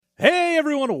Hey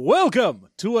everyone, welcome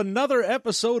to another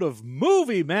episode of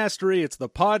Movie Mastery. It's the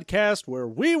podcast where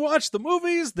we watch the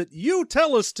movies that you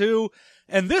tell us to,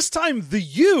 and this time the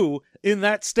you in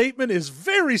that statement is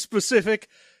very specific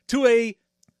to a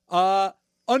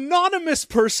anonymous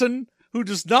person who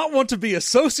does not want to be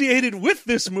associated with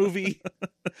this movie.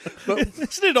 But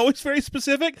isn't it always very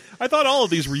specific? I thought all of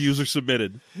these were user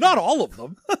submitted. Not all of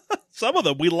them. Some of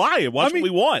them, we lie and watch what we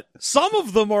want. Some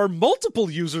of them are multiple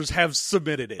users have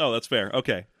submitted it. Oh, that's fair.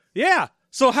 Okay. Yeah.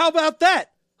 So how about that?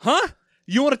 Huh?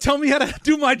 You want to tell me how to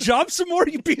do my job some more,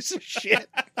 you piece of shit?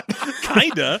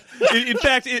 Kinda. In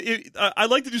fact, I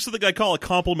like to do something I call a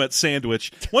compliment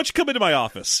sandwich. Why don't you come into my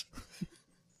office?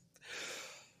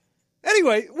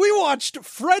 Anyway, we watched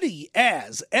Freddy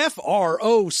as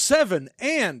FR07,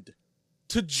 and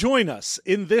to join us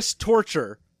in this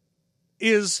torture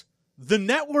is the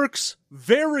network's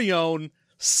very own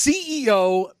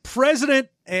CEO, president,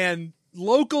 and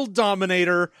local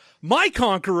dominator, my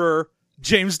conqueror,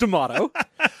 James D'Amato.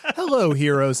 Hello,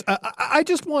 heroes. I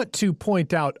just want to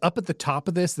point out up at the top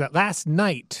of this that last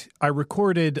night I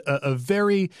recorded a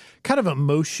very kind of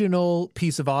emotional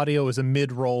piece of audio as a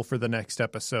mid-roll for the next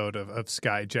episode of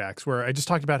Skyjacks, where I just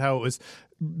talked about how it was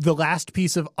the last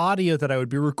piece of audio that I would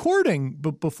be recording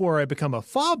before I become a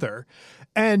father.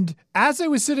 And as I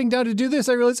was sitting down to do this,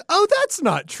 I realized, oh, that's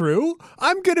not true.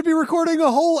 I'm going to be recording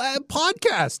a whole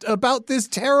podcast about this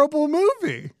terrible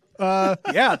movie.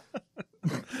 Yeah.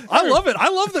 I love it.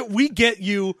 I love that we get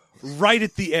you right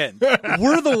at the end.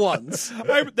 We're the ones.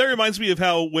 That reminds me of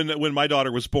how when my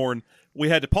daughter was born, we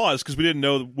had to pause because we didn't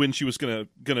know when she was gonna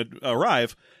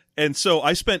arrive. And so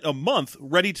I spent a month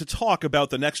ready to talk about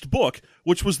the next book,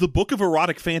 which was the Book of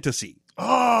Erotic Fantasy.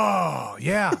 Oh,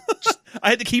 yeah. I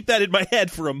had to keep that in my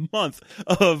head for a month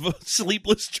of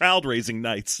sleepless child-raising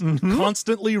nights. Mm-hmm.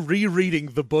 Constantly rereading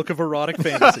the Book of Erotic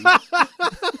Fantasy.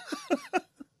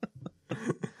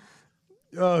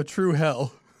 Oh, true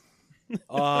hell.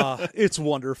 It's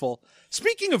wonderful.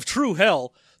 Speaking of true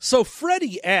hell, so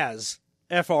Freddy as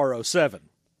FR07,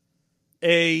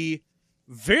 a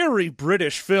very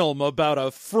British film about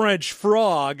a French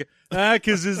frog,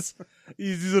 because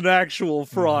he's an actual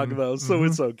frog, though, so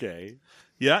it's okay.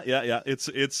 Yeah.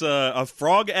 It's a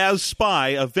frog as spy,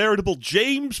 a veritable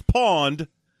James Pond,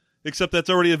 except that's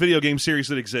already a video game series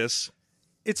that exists.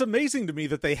 It's amazing to me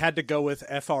that they had to go with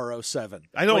FR07.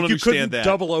 I don't understand that.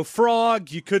 You couldn't 00 frog,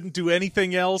 you couldn't do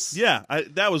anything else. Yeah,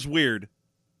 that was weird.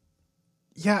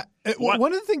 Yeah,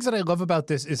 one of the things that I love about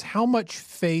this is how much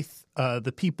faith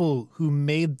the people who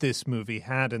made this movie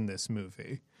had in this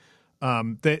movie.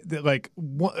 In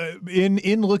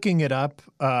looking it up,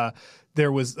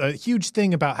 there was a huge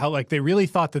thing about how they really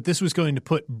thought that this was going to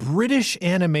put British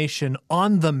animation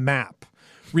on the map.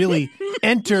 Really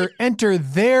enter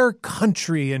their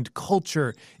country and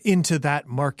culture into that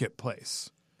marketplace.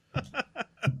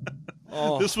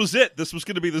 This was it. This was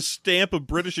going to be the stamp of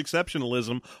British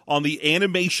exceptionalism on the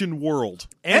animation world.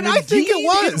 And I think it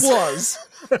was.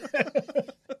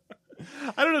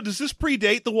 I don't know. Does this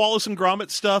predate the Wallace and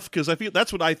Gromit stuff? Because I feel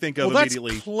that's what I think of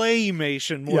immediately. That's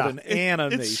claymation more than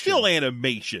animation. It's still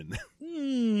animation.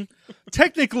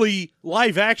 Technically,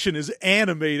 live action is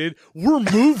animated. We're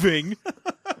moving.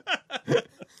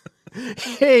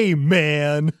 Hey,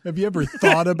 man, have you ever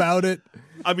thought about it?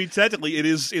 I mean, technically, it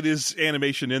is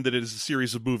animation in that it is a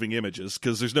series of moving images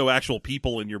because there's no actual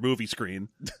people in your movie screen.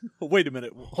 Wait a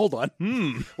minute. Hold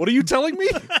on. What are you telling me?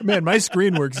 Man, my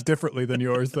screen works differently than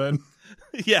yours then.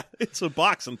 Yeah, it's a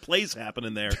box and plays happen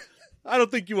in there. I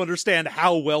don't think you understand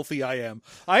how wealthy I am.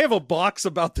 I have a box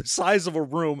about the size of a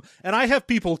room, and I have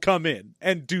people come in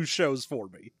and do shows for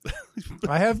me.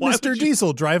 I have Mr.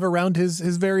 Diesel drive around his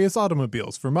various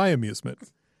automobiles for my amusement.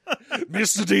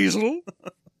 Mr. Diesel?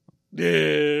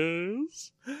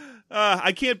 Yes.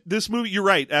 I can't. This movie. You're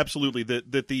right. Absolutely.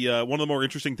 That the one of the more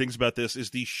interesting things about this is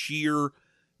the sheer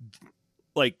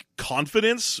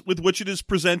confidence with which it is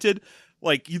presented.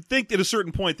 You'd think at a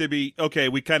certain point they'd be okay.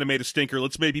 We kind of made a stinker.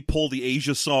 Let's maybe pull the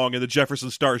Asia song and the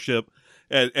Jefferson Starship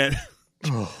and and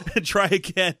try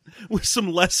again with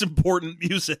some less important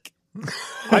music.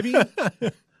 I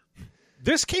mean,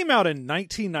 this came out in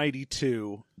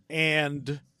 1992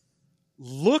 and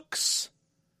looks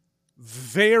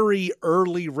very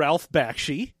early Ralph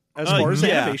Bakshi as far as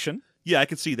animation. Yeah, I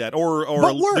could see that. Or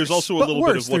worse, there's also a little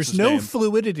bit of there's no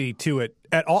fluidity to it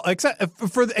at all, except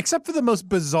for the most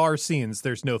bizarre scenes.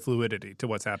 There's no fluidity to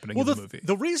what's happening in the movie.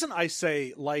 The reason I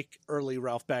say early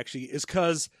Ralph Bakshi is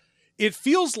because it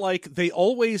feels like they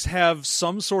always have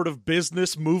some sort of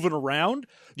business moving around,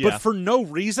 but for no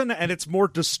reason, and it's more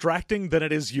distracting than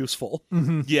it is useful.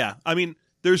 Mm-hmm. Yeah, I mean,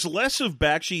 there's less of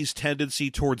Bakshi's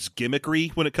tendency towards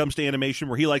gimmickry when it comes to animation,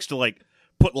 where he likes to like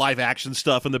put live action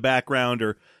stuff in the background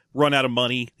or run out of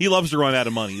money. He loves to run out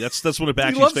of money. That's one of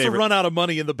Bakshi's favorite. He loves to run out of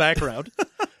money in the background.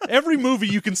 Every movie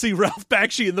you can see Ralph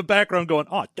Bakshi in the background going,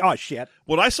 oh shit.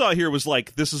 What I saw here was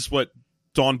like, this is what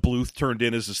Don Bluth turned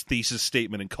in as his thesis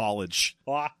statement in college.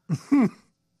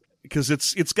 Because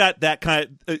it's got that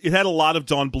kind of, it had a lot of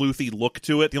Don Bluthy look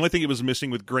to it. The only thing it was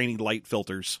missing with grainy light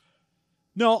filters.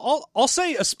 No, I'll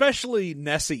say especially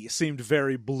Nessie seemed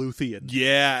very Bluthian.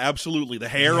 Yeah, absolutely. The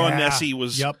hair on Nessie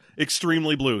was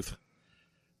extremely Bluth.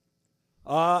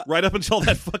 Right up until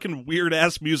that fucking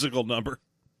weird-ass musical number.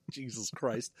 Jesus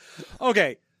Christ.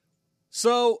 Okay,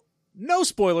 so no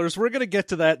spoilers. We're going to get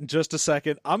to that in just a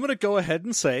second. I'm going to go ahead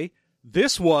and say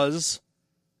this was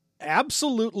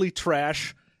absolutely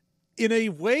trash in a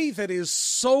way that is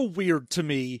so weird to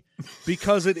me,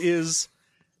 because it is,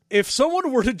 if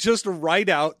someone were to just write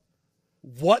out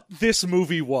what this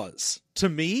movie was, to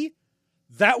me,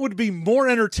 that would be more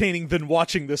entertaining than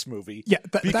watching this movie. Yeah,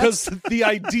 because the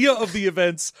idea of the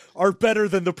events are better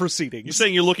than the proceedings. You're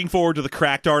saying you're looking forward to the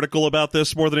Cracked article about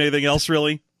this more than anything else,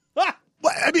 really?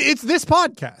 Well, I mean, it's this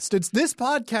podcast. It's this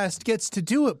podcast gets to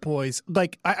do it, boys.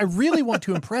 Like, I really want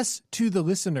to impress to the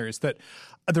listeners that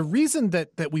the reason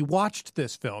that we watched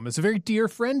this film is a very dear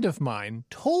friend of mine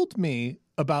told me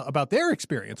about their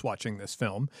experience watching this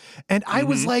film, and I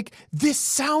was like, this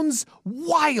sounds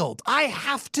wild. I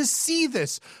have to see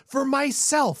this for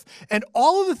myself. And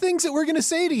all of the things that we're going to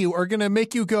say to you are going to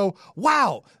make you go,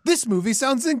 wow, this movie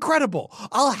sounds incredible.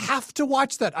 I'll have to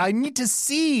watch that. I need to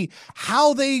see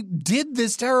how they did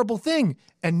this terrible thing.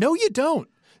 And no, you don't.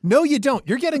 No, you don't.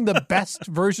 You're getting the best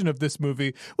version of this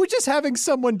movie, which is having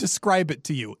someone describe it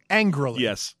to you angrily.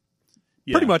 Yes.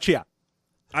 Yeah. Pretty much, yeah.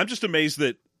 I'm just amazed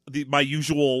that my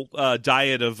usual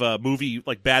diet of bad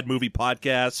movie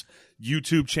podcasts,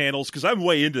 YouTube channels, because I'm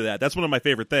way into that. That's one of my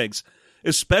favorite things,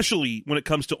 especially when it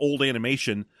comes to old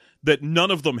animation, that none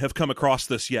of them have come across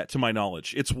this yet, to my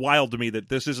knowledge. It's wild to me that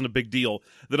this isn't a big deal,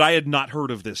 that I had not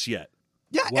heard of this yet.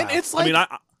 Yeah, wow. And it's like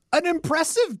an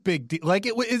impressive big deal. Like,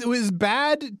 it was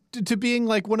bad to being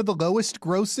like one of the lowest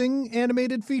grossing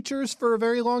animated features for a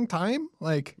very long time.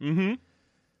 Like,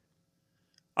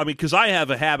 I mean, because I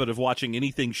have a habit of watching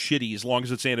anything shitty as long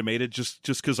as it's animated, just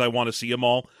because I want to see them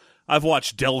all. I've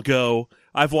watched Delgo.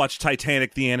 I've watched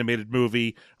Titanic, the animated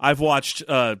movie. I've watched,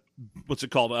 what's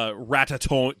it called?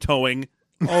 Ratatouille.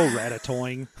 Oh,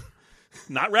 Ratatouille.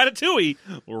 Not Ratatouille.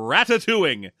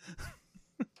 Ratatouille.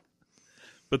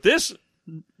 But this,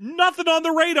 nothing on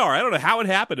the radar. I don't know how it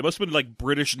happened. It must have been like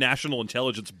British national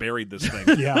intelligence buried this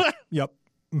thing. Yeah. Yep.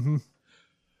 Mm-hmm.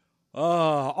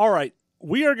 All right.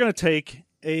 We are going to take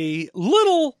a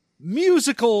little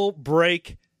musical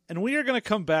break, and we are going to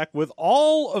come back with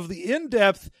all of the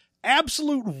in-depth,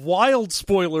 absolute wild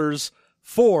spoilers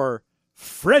for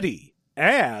Freddy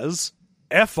as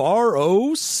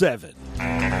FR07.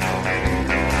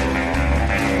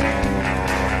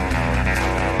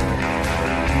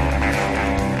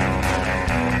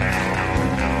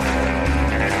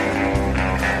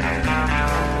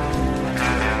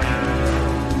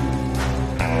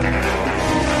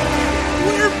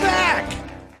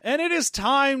 And it is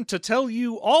time to tell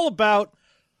you all about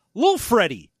Little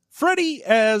Freddy. Freddy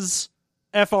as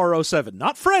FR07.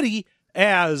 Not Freddy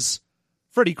as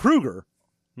Freddy Krueger.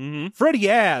 Freddy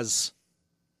as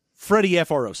Freddy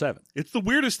FR07. It's the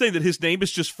weirdest thing that his name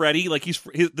is just Freddy. Like,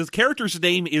 the character's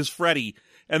name is Freddy,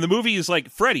 and the movie is like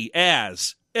Freddy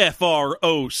as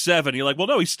FR07. You're like, well,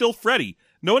 no, he's still Freddy.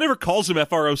 No one ever calls him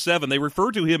FR07. They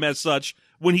refer to him as such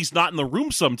when he's not in the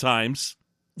room sometimes.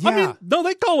 Yeah. I mean, no,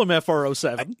 they call him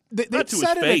FR07. They've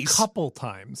said it a couple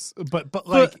times, but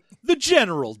like the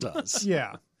general does.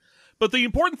 Yeah. But the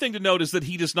important thing to note is that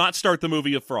he does not start the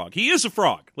movie a frog. He is a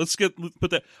frog. Let's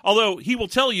put that. Although he will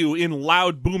tell you in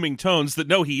loud, booming tones that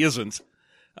no, he isn't.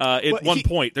 One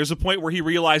point, there's a point where he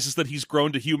realizes that he's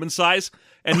grown to human size,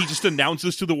 and he just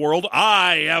announces to the world,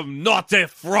 "I am not a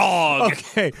frog."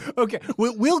 Okay.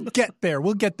 We'll get there.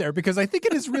 We'll get there, because I think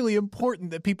it is really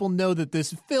important that people know that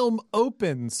this film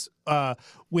opens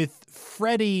with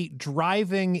Freddy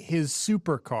driving his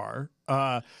supercar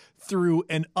through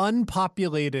an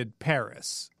unpopulated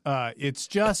Paris. It's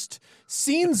just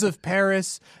scenes of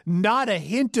Paris, not a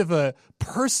hint of a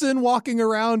person walking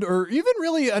around or even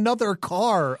really another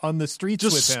car on the streets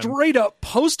with him. Just straight up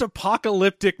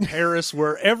post-apocalyptic Paris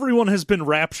where everyone has been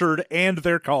raptured and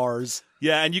their cars.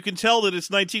 Yeah, and you can tell that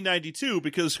it's 1992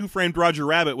 because Who Framed Roger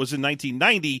Rabbit was in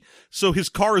 1990, so his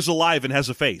car is alive and has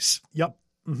a face. Yep.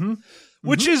 Mm-hmm.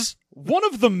 Which is one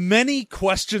of the many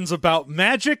questions about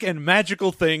magic and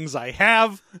magical things I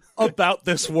have about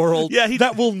this world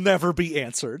that will never be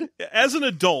answered. As an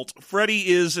adult, Freddy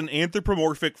is an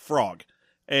anthropomorphic frog,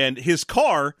 and his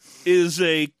car is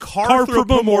a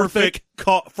carthropomorphic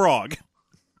frog.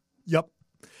 Yep.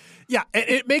 Yeah, and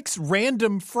it makes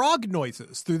random frog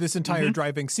noises through this entire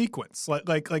driving sequence.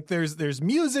 Like there's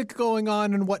music going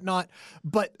on and whatnot,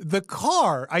 but the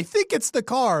car, I think it's the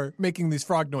car making these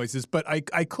frog noises, but I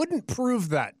couldn't prove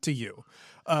that to you.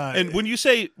 And when you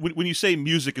say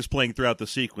music is playing throughout the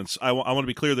sequence, I want to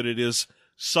be clear that it is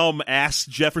some ass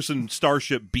Jefferson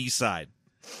Starship B-side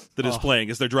that is playing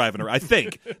as they're driving around. I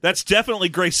think that's definitely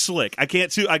Grace Slick. I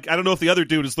don't know if the other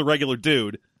dude is the regular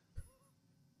dude.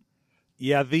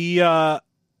 Yeah, the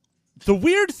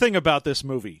weird thing about this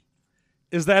movie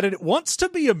is that it wants to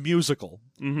be a musical,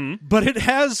 but it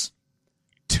has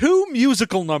 2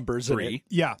 musical numbers in it.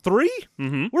 Yeah. 3?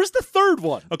 Mm-hmm. Where's the third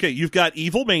one? Okay, you've got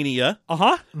Evil Mania.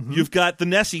 Uh-huh. Mm-hmm. You've got the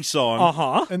Nessie song.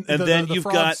 Uh-huh. And then the you've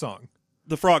frog got song.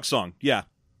 The frog song. Yeah.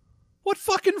 What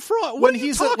fucking frog? When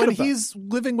he's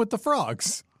living with the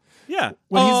frogs. Yeah.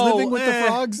 When he's living with the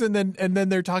frogs, and then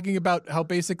they're talking about how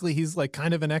basically he's like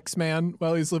kind of an X-Man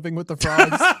while he's living with the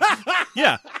frogs.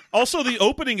 Yeah. Also, the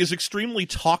opening is extremely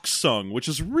talk-sung, which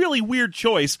is a really weird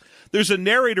choice. There's a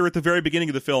narrator at the very beginning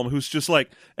of the film who's just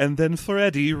like, and then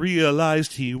Freddy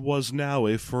realized he was now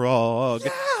a frog.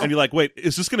 Yeah. And you're like, wait,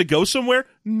 is this going to go somewhere?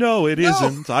 No, it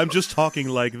isn't. I'm just talking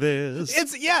like this.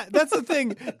 That's the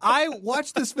thing. I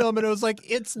watched this film and it was like,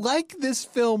 it's like this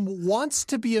film wants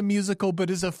to be a musical but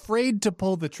is afraid to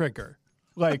pull the trigger.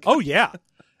 Like, oh yeah.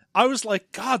 I was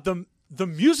like, God, the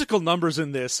musical numbers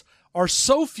in this are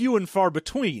so few and far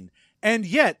between, and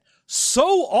yet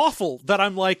so awful that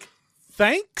I'm like,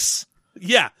 thanks?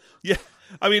 Yeah.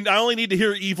 I mean, I only need to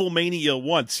hear Evil Mania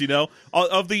once, you know?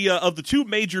 Of the 2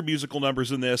 major musical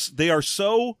numbers in this, they are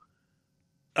so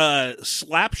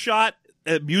slapshot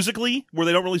musically, where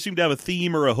they don't really seem to have a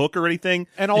theme or a hook or anything.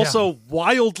 And also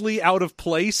wildly out of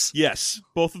place. Yes.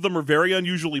 Both of them are very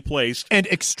unusually placed. And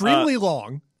extremely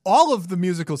long. All of the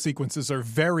musical sequences are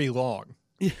very long.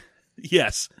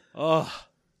 Yes.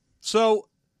 So,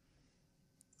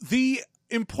 the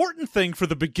important thing for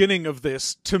the beginning of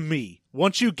this, to me,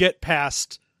 once you get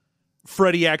past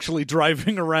Freddy actually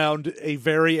driving around a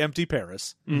very empty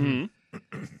Paris,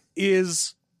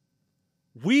 is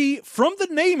from the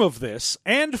name of this,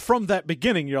 and from that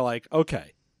beginning, you're like,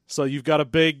 okay, so you've got a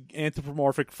big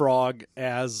anthropomorphic frog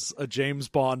as a James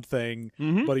Bond thing,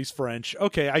 but he's French.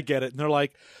 Okay, I get it. And they're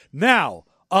like, now,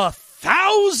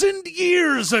 1,000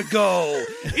 years ago,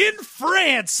 in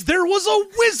France, there was a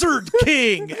wizard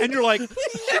king. And you're like,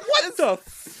 what the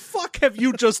fuck have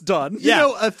you just done? You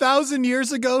know, 1,000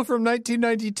 years ago from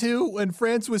 1992, when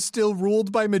France was still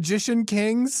ruled by magician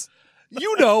kings.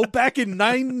 You know, back in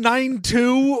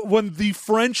 992, when the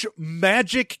French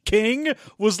magic king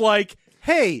was like,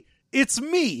 hey, it's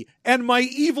me and my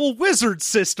evil wizard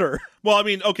sister. Well, I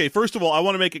mean, okay, first of all, I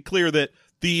want to make it clear that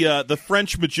the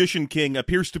French magician king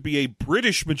appears to be a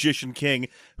British magician king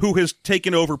who has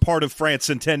taken over part of France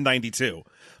in 1092.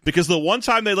 Because the one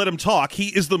time they let him talk, he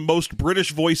is the most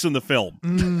British voice in the film.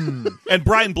 And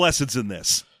Brian Blessed's in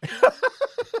this.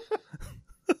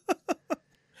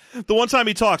 The one time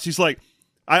he talks, he's like,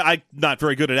 I'm not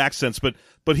very good at accents, but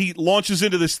he launches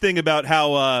into this thing about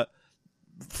how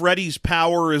Freddy's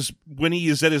power is when he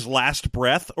is at his last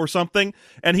breath or something,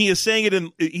 and he is saying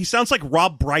it he sounds like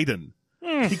Rob Brydon.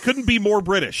 He couldn't be more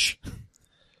British.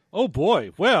 Oh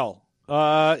boy. Well,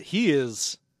 he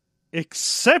is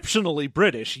exceptionally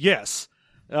British, yes.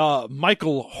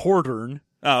 Michael Hordern.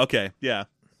 Oh, okay, yeah.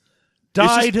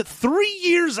 Died 3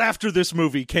 years after this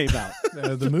movie came out.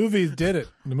 The movie did it.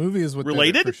 The movie is what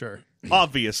related? Did it for sure.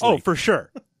 Obviously. Oh, for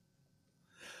sure.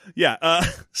 Yeah,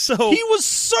 so... He was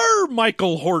Sir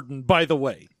Michael Hordern, by the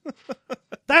way.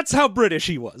 That's how British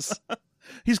he was.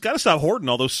 He's got to stop hoarding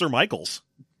all those Sir Michaels.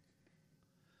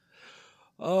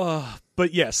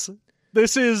 But yes,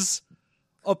 this is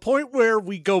a point where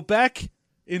we go back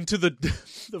into the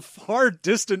far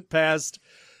distant past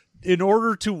in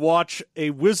order to watch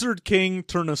a wizard king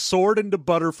turn a sword into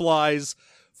butterflies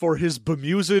for his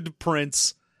bemused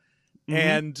prince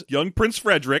and young Prince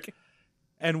Frederick.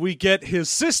 And we get his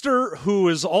sister, who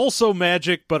is also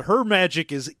magic, but her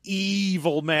magic is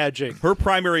evil magic. Her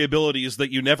primary ability is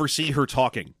that you never see her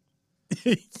talking.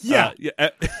 Yeah.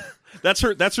 That's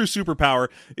her superpower,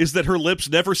 is that her lips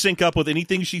never sync up with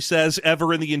anything she says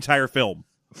ever in the entire film.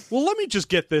 Well, let me just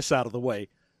get this out of the way.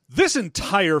 This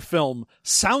entire film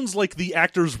sounds like the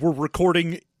actors were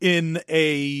recording in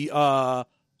a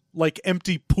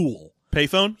empty pool.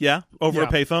 Payphone? Yeah, over a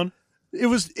payphone.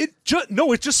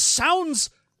 It just sounds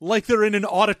like they're in an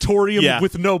auditorium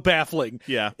with no baffling.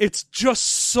 Yeah. It's just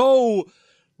so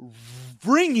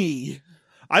ringy.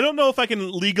 I don't know if I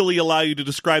can legally allow you to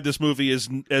describe this movie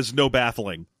as no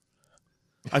baffling.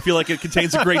 I feel like it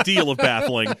contains a great deal of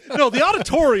baffling. No, the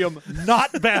auditorium,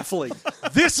 not baffling.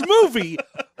 This movie,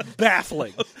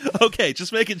 baffling. Okay,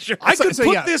 just making sure. I could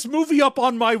put this movie up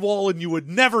on my wall and you would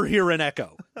never hear an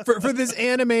echo. For this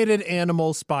animated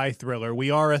animal spy thriller, we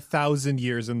are 1,000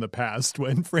 years in the past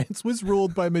when France was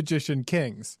ruled by magician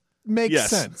kings. Makes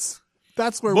sense.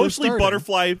 That's where we're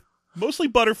starting. Mostly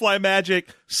butterfly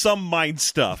magic, some mind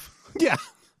stuff. Yeah.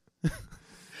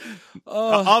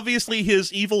 Obviously,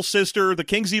 his evil sister, the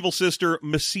king's evil sister,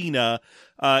 Messina,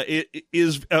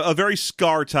 is a very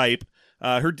Scar type.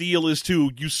 Her deal is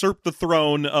to usurp the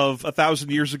throne of 1,000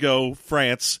 years ago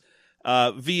France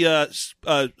via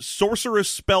sorcerous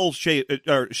spell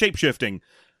shape-shifting.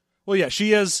 Well, yeah,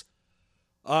 she has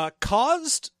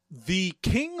caused the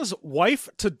king's wife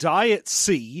to die at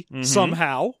sea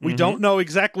somehow. We don't know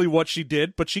exactly what she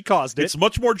did, but she caused it. It's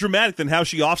much more dramatic than how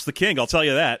she offs the king, I'll tell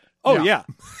you that. Oh, yeah.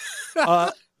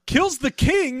 Kills the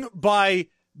king by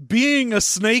being a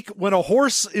snake when a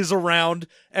horse is around,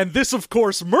 and this, of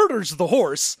course, murders the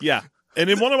horse. Yeah. And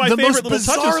in one of my the favorite most little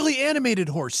bizarrely touches, animated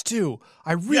horse, too.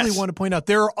 I really want to point out,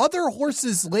 there are other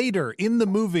horses later in the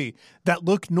movie that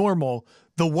look normal.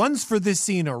 The ones for this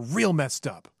scene are real messed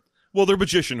up. well, they're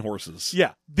magician horses.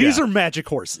 Yeah, these are magic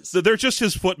horses. So they're just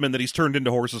his footmen that he's turned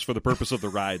into horses for the purpose of the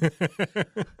ride.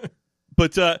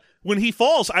 But when he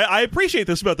falls, I appreciate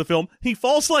this about the film. He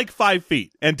falls like 5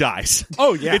 feet and dies.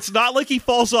 Oh, yeah. It's not like he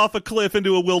falls off a cliff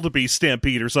into a wildebeest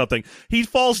stampede or something. He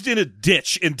falls in a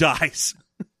ditch and dies.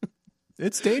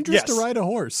 It's dangerous to ride a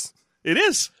horse. It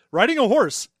is. Riding a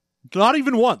horse. Not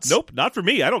even once. Nope, not for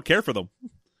me. I don't care for them.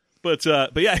 But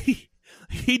yeah,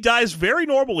 he dies very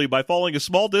normally by falling a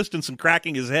small distance and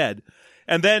cracking his head.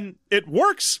 And then it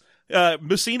works.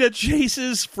 Messina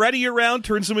chases Freddy around,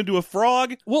 turns him into a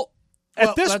frog. Well,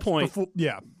 at this point...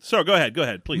 So go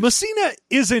ahead, please. Messina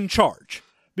is in charge.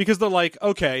 Because they're like,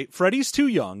 okay, Freddy's too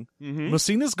young. Mm-hmm.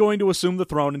 Messina's going to assume the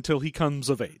throne until he comes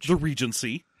of age. The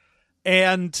Regency.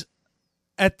 And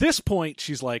at this point,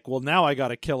 she's like, well, now I got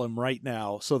to kill him right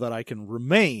now so that I can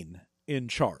remain in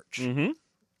charge. Mm-hmm.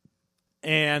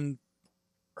 And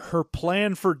her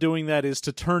plan for doing that is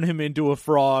to turn him into a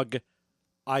frog,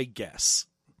 I guess.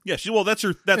 Yeah, that's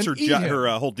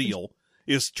her whole deal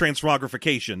is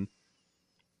transmogrification.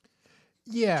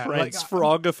 Yeah,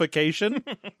 transfrogification.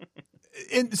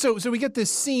 And so we get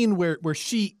this scene where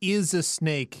she is a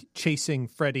snake chasing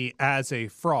Freddy as a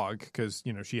frog because,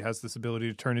 you know, she has this ability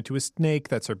to turn into a snake.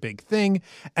 That's her big thing.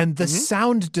 And the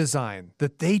sound design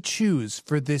that they choose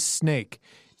for this snake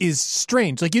is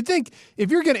strange. Like, you'd think if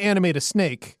you're going to animate a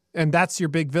snake and that's your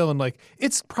big villain, like,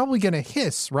 it's probably going to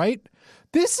hiss, right?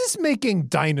 This is making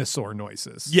dinosaur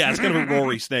noises. Yeah, it's kind of a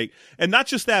roary snake. And not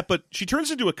just that, but she turns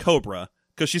into a cobra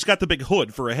because she's got the big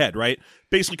hood for a head, right?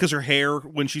 Basically because her hair,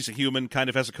 when she's a human, kind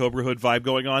of has a cobra hood vibe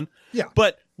going on. Yeah.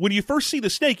 But when you first see the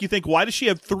snake, you think, why does she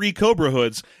have 3 cobra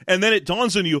hoods? And then it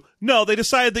dawns on you, no, they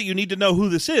decided that you need to know who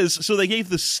this is, so they gave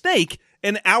the snake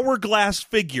an hourglass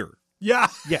figure. Yeah.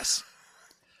 Yes.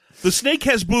 The snake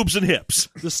has boobs and hips.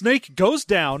 The snake goes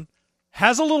down,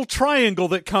 has a little triangle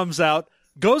that comes out,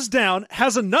 goes down,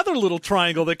 has another little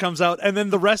triangle that comes out, and then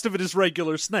the rest of it is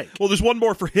regular snake. Well, there's one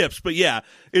more for hips, but yeah,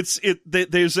 there's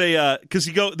a because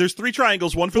there's 3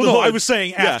 triangles, one for the hood. hood. I was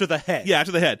saying after the head. Yeah,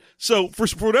 after the head. So for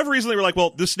whatever reason, they were like,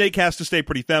 well, this snake has to stay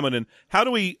pretty feminine. How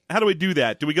do we do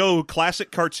that? Do we go classic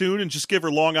cartoon and just give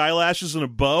her long eyelashes and a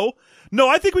bow? No,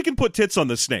 I think we can put tits on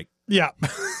this snake. Yeah.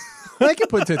 I can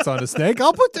put tits on a snake.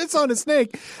 I'll put tits on a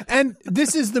snake. And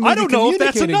this is the movie. I don't know if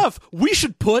that's enough. We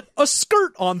should put a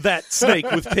skirt on that snake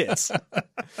with tits.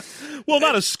 Well,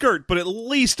 not a skirt, but at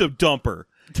least a dumper.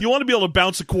 You want to be able to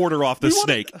bounce a quarter off the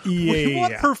snake. We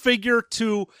want her figure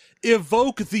to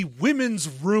evoke the women's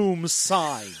room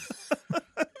sign.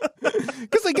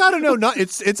 Because they got to know,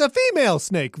 it's a female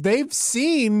snake. They've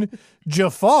seen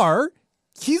Jafar.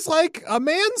 He's like a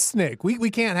man snake. We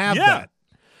can't have that.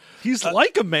 He's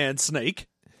like a man snake.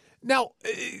 Now,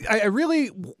 I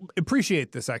really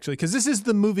appreciate this, actually, because this is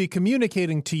the movie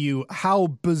communicating to you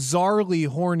how bizarrely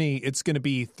horny it's going to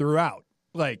be throughout.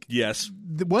 Like, yes.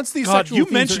 Once these God, sexual you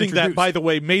themes mentioning are that, by the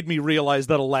way, made me realize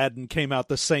that Aladdin came out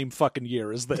the same fucking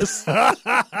year as this.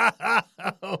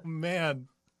 Oh, man.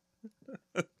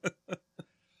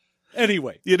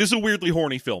 Anyway. It is a weirdly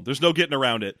horny film. There's no getting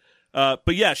around it.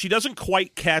 But yeah, she doesn't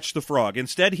quite catch the frog.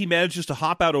 Instead, he manages to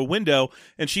hop out a window,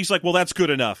 and she's like, well, that's good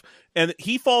enough. And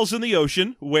he falls in the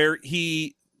ocean, where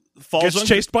he gets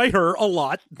chased by her a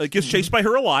lot. Gets chased by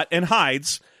her a lot and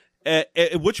hides.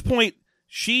 At which point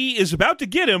she is about to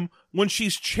get him when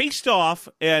she's chased off.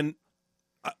 And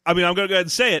I mean, I'm going to go ahead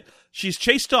and say it. She's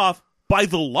chased off by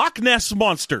the Loch Ness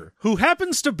Monster, who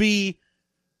happens to be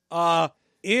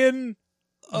in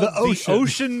the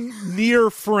ocean near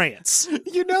France.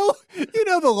 You know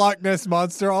the Loch Ness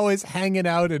Monster always hanging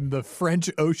out in the French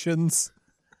oceans.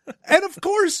 And of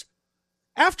course,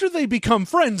 after they become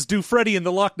friends, do Freddy and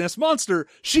the Loch Ness Monster,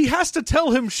 she has to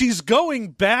tell him she's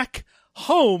going back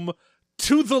home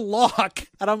to the loch.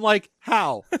 And I'm like,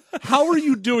 how? How are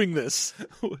you doing this?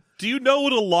 Do you know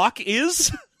what a loch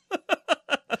is?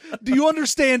 Do you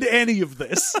understand any of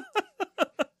this?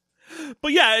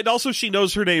 But yeah, and also she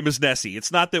knows her name is Nessie.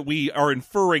 It's not that we are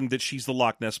inferring that she's the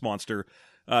Loch Ness Monster.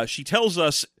 She tells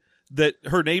us that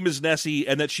her name is Nessie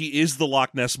and that she is the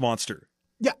Loch Ness Monster.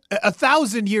 Yeah,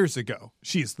 1,000 years ago,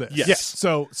 she's this. Yes.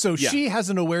 So yeah. She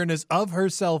has an awareness of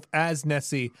herself as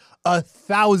Nessie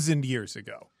 1,000 years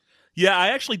ago. Yeah, I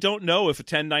actually don't know if a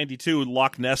 1092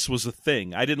 Loch Ness was a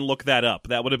thing. I didn't look that up.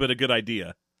 That would have been a good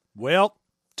idea. Well,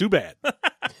 too bad.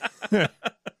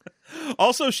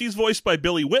 Also, she's voiced by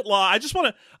Billy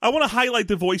Whitlaw. I want to highlight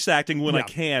the voice acting when I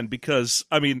can, because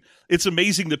I mean, it's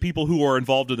amazing the people who are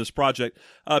involved in this project.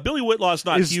 Billy Whitlaw is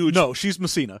not huge. No, she's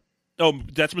Messina. Oh,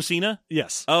 that's Messina?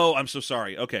 Yes. Oh, I'm so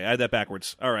sorry. Okay, I had that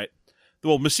backwards. All right.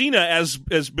 Well, Messina as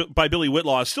by Billy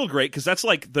Whitlaw is still great because that's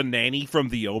like the nanny from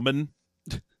The Omen.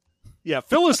 Yeah,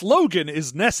 Phyllis Logan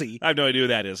is Nessie. I have no idea who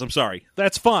that is. I'm sorry.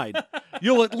 That's fine.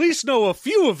 You'll at least know a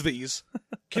few of these,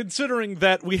 considering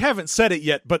that we haven't said it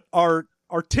yet, but our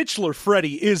titular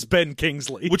Freddy is Ben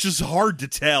Kingsley. Which is hard to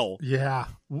tell. Yeah.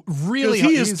 Really?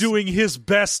 He is doing his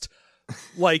best,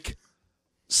 like,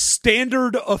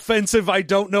 standard offensive, I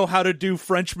don't know how to do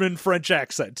French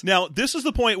accent. Now, this is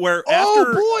the point where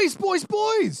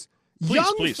boys!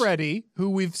 Please. Freddy, who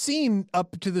we've seen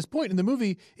up to this point in the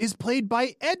movie, is played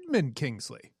by Edmund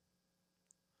Kingsley.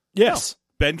 Yes.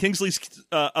 Ben Kingsley's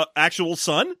actual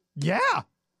son? Yeah.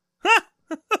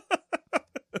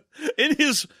 In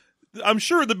his, I'm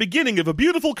sure, the beginning of a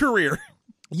beautiful career.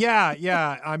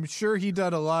 Yeah. I'm sure he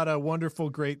did a lot of wonderful,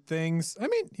 great things. I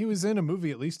mean, he was in a movie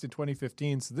at least in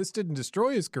 2015, so this didn't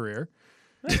destroy his career.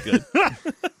 That's good.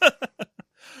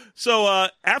 So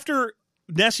after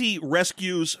Nessie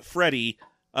rescues Freddy,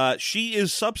 she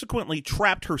is subsequently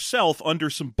trapped herself under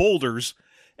some boulders,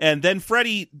 and then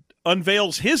Freddy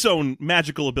unveils his own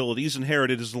magical abilities,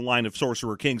 inherited as the line of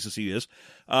Sorcerer Kings as he is,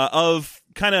 of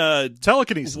kind of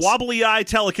telekinesis, wobbly eye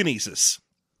telekinesis.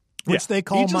 Which they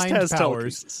call mind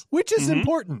powers, which is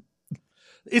important.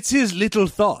 It's his little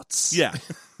thoughts. Yeah.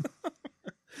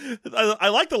 I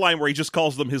like the line where he just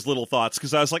calls them his little thoughts,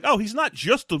 because I was like, oh, he's not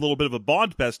just a little bit of a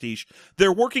Bond pastiche.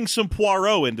 They're working some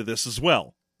Poirot into this as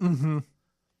well. Mm-hmm.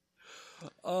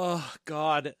 Oh,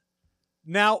 God.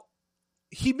 Now,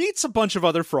 he meets a bunch of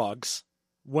other frogs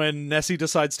when Nessie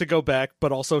decides to go back,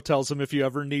 but also tells him, if you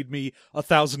ever need me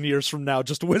 1,000 years from now,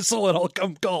 just whistle and I'll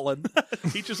come calling.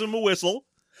 Teaches him a whistle.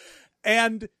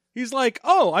 And he's like,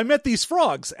 oh, I met these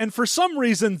frogs, and for some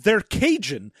reason they're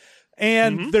Cajun,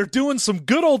 and they're doing some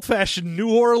good old-fashioned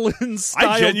New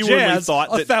Orleans-style jazz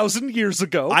 1,000 years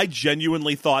ago. I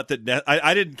genuinely thought that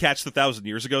I didn't catch the 1,000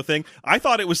 years ago thing. I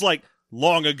thought it was like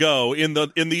long ago in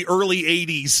the early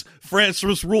 80s, France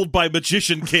was ruled by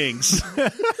magician kings.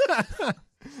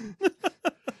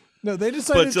 No, they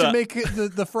decided to make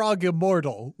the frog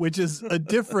immortal, which is a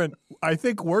different, I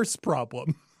think, worse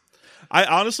problem. I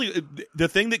honestly, the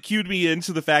thing that cued me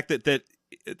into the fact that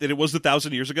it was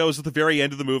 1,000 years ago is at the very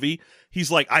end of the movie. He's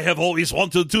like, I have always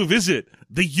wanted to visit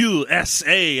the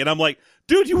USA. And I'm like,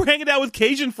 dude, you were hanging out with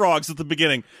Cajun frogs at the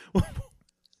beginning.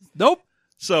 Nope.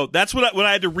 So that's when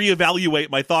I had to reevaluate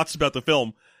my thoughts about the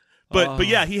film. But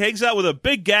yeah, he hangs out with a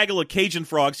big gaggle of Cajun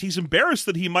frogs. He's embarrassed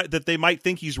that they might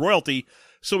think he's royalty.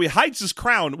 So he hides his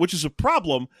crown, which is a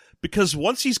problem because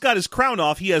once he's got his crown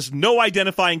off, he has no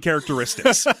identifying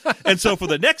characteristics. And so for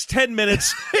the next 10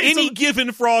 minutes, any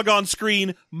given frog on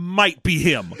screen might be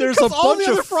him. There's a bunch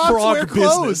of frog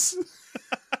business.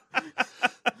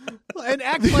 And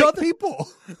act like people.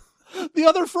 The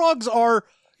other frogs are,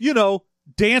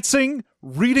 dancing,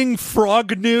 reading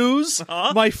Frog News,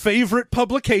 my favorite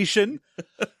publication.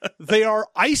 They are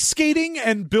ice skating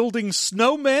and building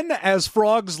snowmen, as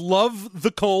frogs love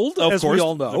the cold, as we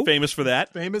all know. They're famous for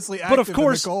that. Famously active in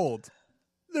the cold.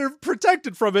 They're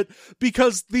protected from it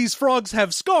because these frogs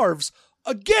have scarves.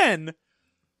 Again,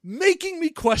 making me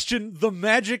question the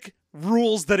magic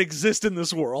rules that exist in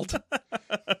this world.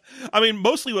 I mean,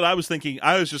 mostly what I was thinking,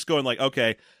 I was just going like,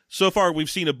 okay, so far we've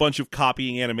seen a bunch of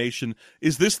copying animation.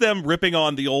 Is this them ripping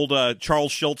on the old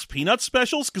Charles Schultz Peanuts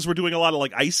specials? Because we're doing a lot of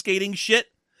like ice skating shit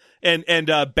and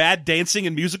bad dancing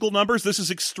and musical numbers. This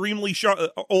is extremely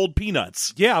old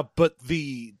Peanuts. Yeah, but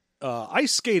the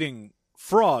ice skating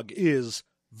frog is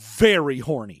very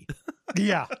horny.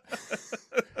 Yeah.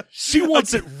 She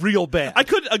wants it real bad.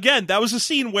 Again, that was a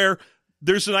scene where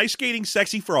there's an ice skating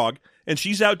sexy frog, and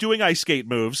she's out doing ice skate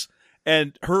moves,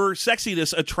 and her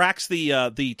sexiness attracts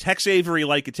the Tex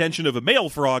Avery-like attention of a male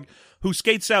frog who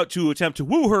skates out to attempt to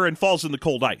woo her and falls in the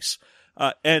cold ice.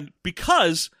 And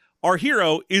because our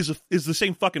hero is the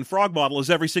same fucking frog model as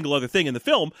every single other thing in the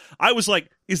film, I was like,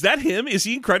 is that him? Is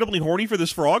he incredibly horny for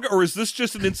this frog, or is this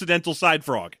just an incidental side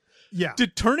frog? Yeah.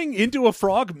 Did turning into a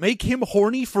frog make him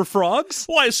horny for frogs?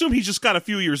 Well, I assume he just got a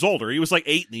few years older. He was like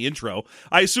 8 in the intro.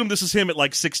 I assume this is him at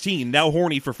like 16, now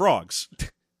horny for frogs.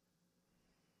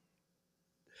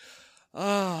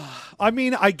 I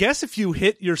mean, I guess if you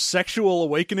hit your sexual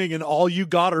awakening and all you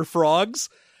got are frogs,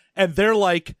 and they're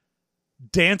like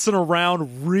dancing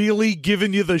around, really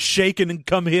giving you the shaking and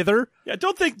come hither. Yeah,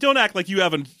 don't act like you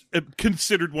haven't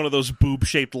considered one of those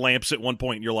boob-shaped lamps at one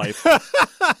point in your life,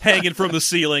 hanging from the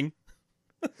ceiling.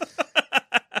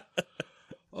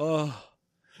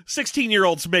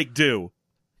 16-year-olds make do.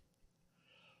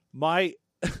 My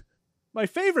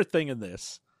favorite thing in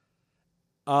this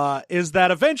is that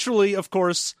eventually, of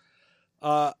course,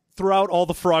 throughout all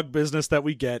the frog business that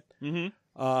we get,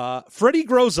 Freddy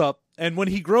grows up, and when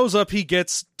he grows up, he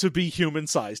gets to be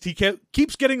human-sized. He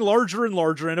keeps getting larger and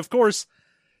larger, and of course,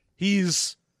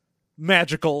 he's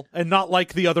magical and not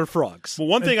like the other frogs. Well,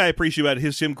 one thing I appreciate about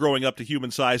him growing up to human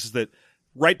size is that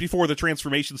right before the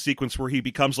transformation sequence where he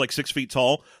becomes like 6 feet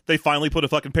tall, they finally put a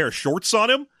fucking pair of shorts on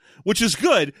him, which is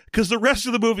good because the rest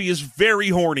of the movie is very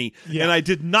horny, and I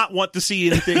did not want to see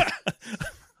anything.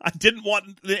 I didn't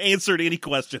want the answer to any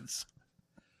questions.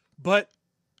 But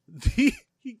he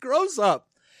grows up,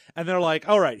 and they're like,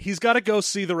 all right, he's got to go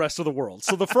see the rest of the world.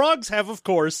 So the frogs have, of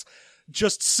course,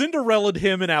 just Cinderella'd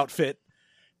him an outfit,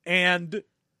 and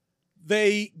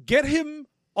they get him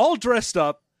all dressed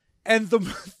up, and the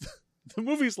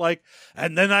movie's like,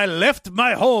 and then I left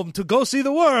my home to go see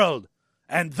the world,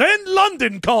 and then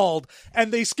London called,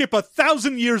 and they skip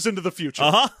 1,000 years into the future.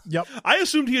 Yep. I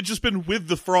assumed he had just been with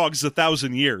the frogs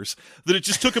 1,000 years, that it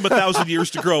just took him 1,000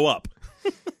 years to grow up.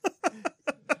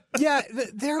 Yeah,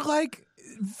 they're like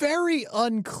very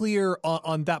unclear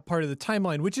on that part of the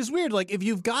timeline, which is weird. Like, if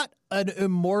you've got an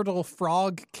immortal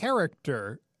frog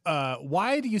character,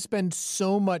 why do you spend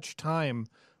so much time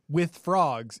with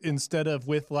frogs instead of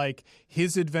with like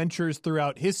his adventures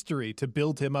throughout history to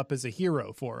build him up as a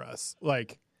hero for us?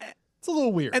 Like, it's a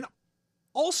little weird. And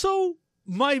also,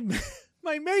 my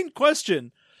main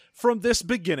question from this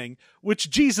beginning, which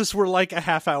Jesus, we're like a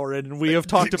half hour in, and we have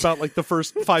talked about like the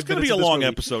first 5 minutes. It's going to be a long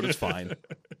episode. It's fine.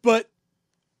 But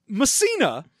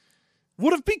Messina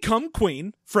would have become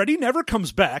queen. Freddy never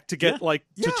comes back to get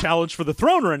to challenge for the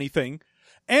throne or anything,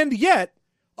 and yet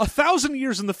 1,000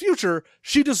 years in the future,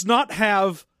 she does not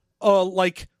have a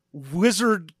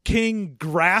wizard king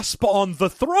grasp on the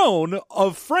throne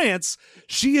of France.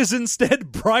 She is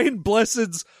instead Brian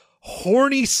Blessed's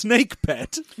horny snake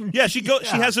pet. Yeah, she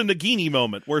has a Nagini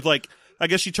moment where like I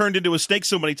guess she turned into a snake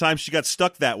so many times she got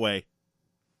stuck that way.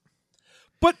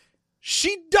 But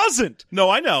she doesn't. No,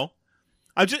 I know.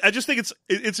 I just think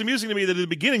it's amusing to me that in the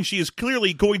beginning she is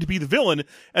clearly going to be the villain,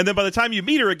 and then by the time you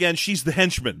meet her again, she's the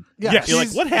henchman. Yeah, yes. You're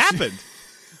like, what happened?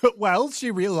 Well, she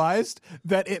realized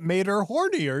that it made her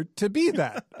hornier to be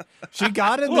that. She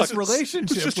got in this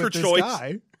relationship just with her this choice.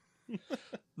 guy.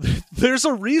 There's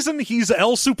a reason he's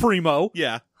El Supremo.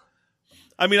 Yeah.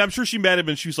 I mean, I'm sure she met him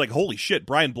and she was like, holy shit,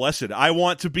 Brian Blessed, I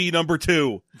want to be number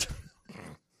 2.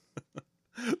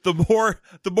 The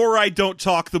more I don't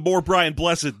talk, the more Brian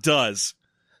Blessed does.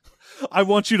 I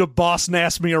want you to boss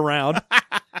Nass me around.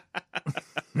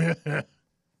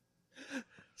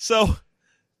 So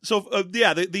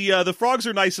the frogs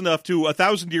are nice enough to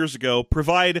 1,000 years ago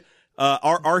provide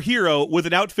our hero with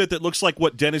an outfit that looks like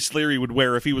what Dennis Leary would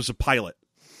wear if he was a pilot.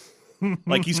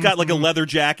 Like he's got like a leather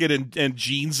jacket and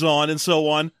jeans on and so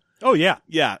on. Oh yeah.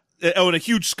 Yeah. Oh, and a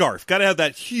huge scarf. Got to have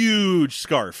that huge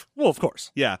scarf. Well, of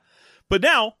course. Yeah. But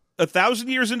now, 1,000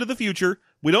 years into the future,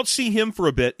 we don't see him for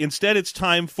a bit. Instead, it's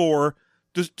time to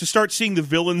start seeing the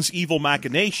villain's evil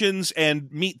machinations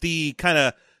and meet the kind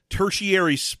of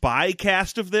tertiary spy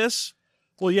cast of this.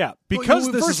 Well, yeah, because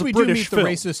Well, this first is a we British do film.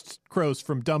 meet the racist crows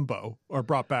from Dumbo are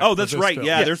brought back. Oh, for that's this right. film.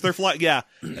 Yeah, Yeah. they're flying. Yeah,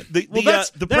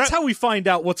 That's how we find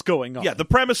out what's going on. Yeah, the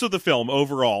premise of the film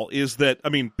overall is that, I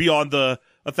mean, beyond the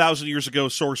 1,000 years ago,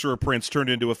 Sorcerer Prince turned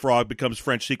into a frog, becomes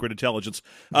French secret intelligence.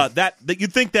 That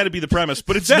you'd think that'd be the premise,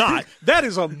 but it's not. That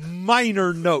is a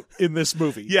minor note in this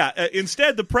movie. Yeah,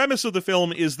 instead, the premise of the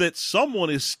film is that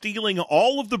someone is stealing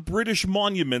all of the British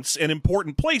monuments and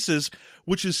important places,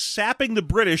 which is sapping the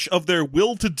British of their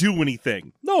will to do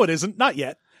anything. No, it isn't. Not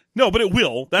yet. No, but it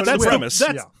will. That's the premise.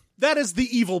 That is the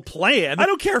evil plan. I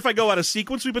don't care if I go out of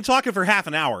sequence. We've been talking for half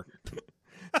an hour.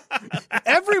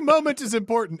 Every moment is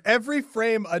important. Every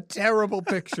frame, a terrible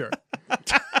picture.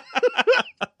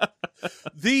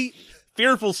 The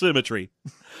Fearful symmetry.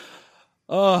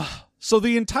 So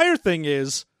the entire thing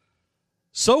is,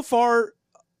 so far,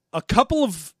 a couple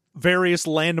of various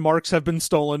landmarks have been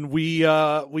stolen. We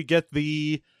get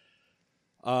the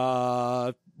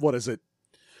what is it?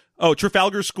 Oh,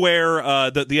 Trafalgar Square.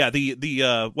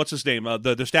 The what's his name?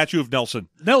 The statue of Nelson.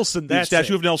 Nelson. The That's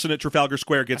statue it. of Nelson at Trafalgar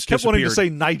Square gets Kept wanting to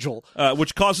disappeared, say Nigel.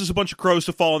 which causes a bunch of crows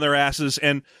to fall on their asses,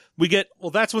 and we get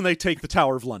Well, that's when they take the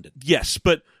Tower of London. yes,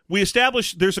 but we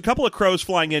establish there's a couple of crows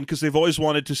flying in because they've always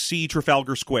wanted to see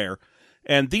Trafalgar Square,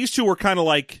 and these two are kind of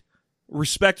like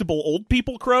respectable old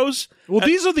people crows. Well,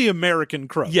 these are the American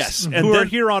crows. Yes, and who are then-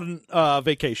 here on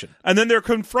vacation. And then they're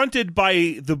confronted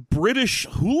by the British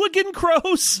hooligan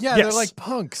crows. Yeah, Yes. they're like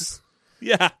punks.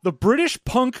 Yeah. The British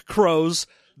punk crows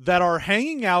that are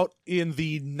hanging out in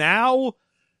the now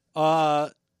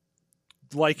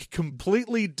like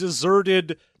completely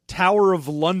deserted Tower of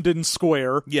London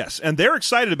Square. Yes, and they're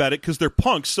excited about it because they're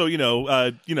punks. So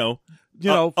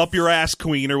up your ass,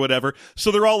 queen, or whatever.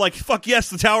 So they're all like, "Fuck yes,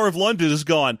 the Tower of London is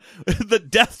gone. The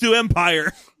death to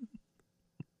empire."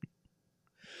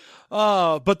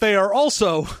 But they are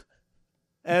also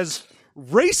as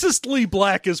racistly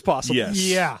black as possible.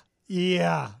 Yes.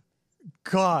 Yeah.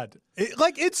 God.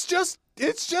 It's just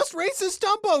racist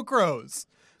Dumbo crows.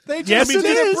 They Yes, just it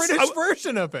did is. a British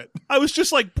version of it. I was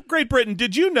just like, Great Britain,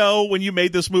 did you know when you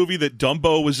made this movie that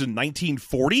Dumbo was in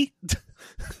 1940?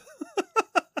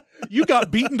 You got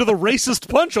beaten to the racist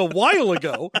punch a while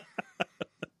ago.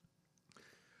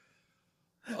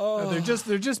 They're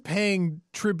just paying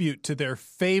tribute to their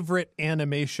favorite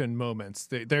animation moments.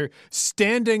 They're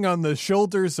standing on the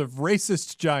shoulders of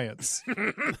racist giants.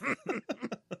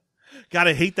 God,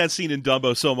 I hate that scene in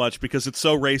Dumbo so much because it's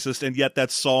so racist, and yet that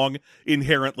song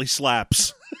inherently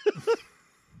slaps.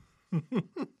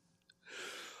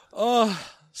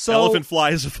 So Elephant Fly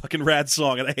is a fucking rad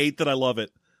song, and I hate that I love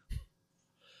it.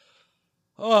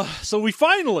 So we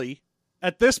finally,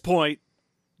 at this point,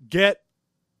 get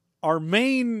our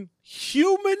main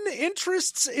human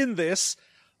interests in this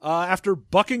after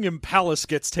Buckingham Palace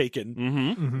gets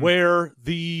taken, where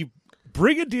the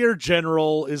Brigadier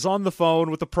General is on the phone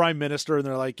with the Prime Minister, and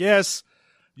they're like, yes,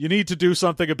 you need to do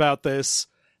something about this.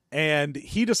 And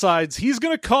he decides he's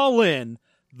going to call in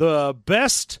the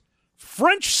best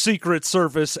French Secret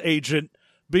Service agent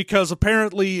because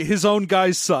apparently his own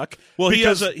guys suck. Well,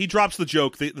 because he drops the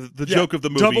joke, the joke of the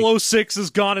movie. 006 is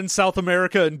gone in South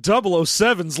America and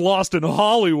 007's lost in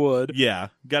Hollywood. Yeah,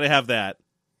 got to have that.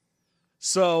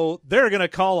 So they're going to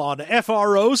call on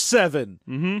FR07.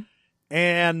 Mm-hmm.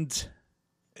 And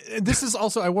This is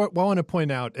also, I want to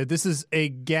point out, this is a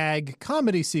gag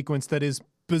comedy sequence that is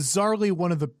bizarrely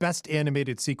one of the best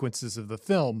animated sequences of the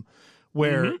film,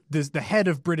 where the head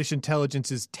of British intelligence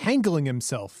is tangling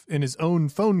himself in his own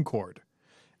phone cord.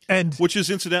 And Which is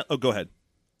incidental. Oh, go ahead.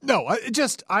 no, I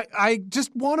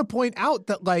just want to point out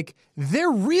that, like,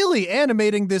 they're really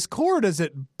animating this cord as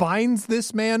it binds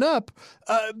this man up,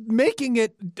 making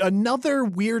it another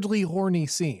weirdly horny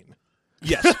scene.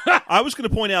 Yes. I was going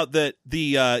to point out that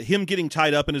the him getting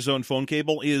tied up in his own phone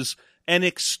cable is an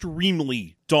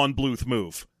extremely Don Bluth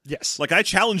move. yes, Like, I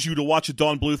challenge you to watch a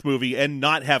Don Bluth movie and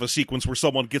not have a sequence where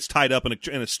someone gets tied up in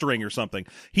a string or something.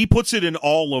 He puts it in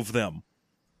all of them.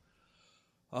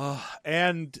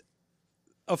 and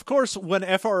of course, when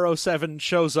FR07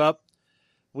 shows up,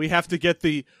 we have to get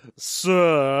the,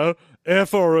 "Sir,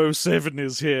 FR07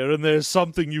 is here, and there's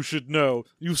something you should know.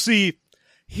 You see,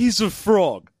 he's a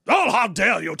frog." "Oh, how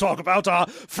dare you talk about our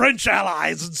French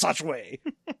allies in such way?"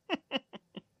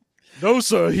 "No,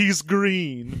 sir, he's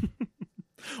green."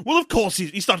 Well, of course,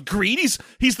 he's not green. He's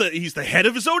the head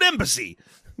of his own embassy.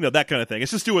 You know, that kind of thing.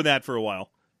 It's just doing that for a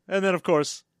while. And then, of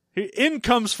course, in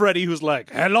comes Freddy, who's like,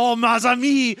 "Hello, mes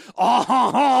amis.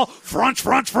 Oh, French,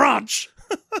 French, French."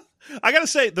 I gotta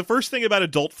say, the first thing about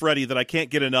Adult Freddy that I can't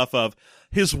get enough of,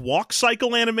 his walk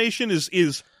cycle animation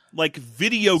is like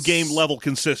video game level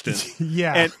consistent.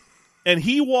 Yeah. And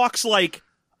he walks like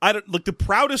I don't like the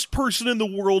proudest person in the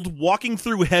world walking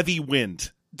through heavy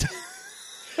wind.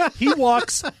 He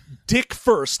walks dick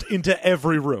first into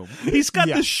every room. He's got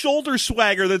this shoulder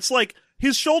swagger that's like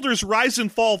his shoulders rise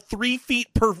and fall 3 feet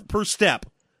per step.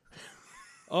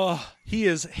 He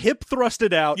is hip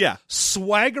thrusted out,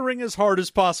 swaggering as hard as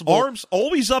possible. Arms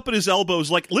always up at his elbows,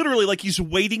 like literally like he's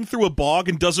wading through a bog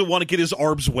and doesn't want to get his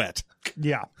arms wet.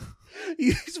 Yeah.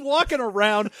 He's walking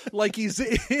around like he's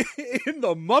in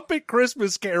the Muppet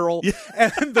Christmas Carol,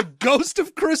 and the Ghost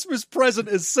of Christmas Present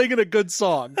is singing a good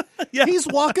song. Yeah. He's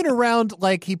walking around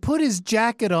like he put his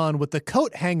jacket on with the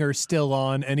coat hanger still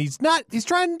on, and he's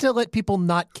trying to let people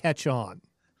not catch on.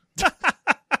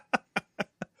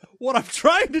 What I'm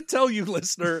trying to tell you,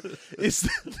 listener, is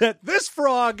that this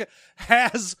frog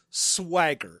has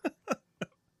swagger.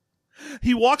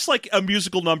 He walks like a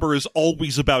musical number is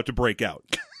always about to break out.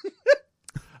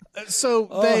 So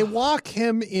they walk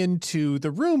him into the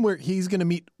room where he's going to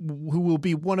meet who will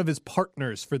be one of his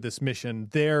partners for this mission,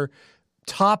 their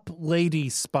top lady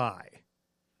spy.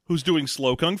 Who's doing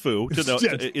slow kung fu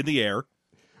in the air.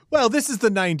 Well, this is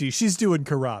the 90s. She's doing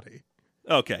karate.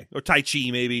 Okay, or Tai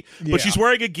Chi maybe. But she's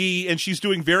wearing a gi and she's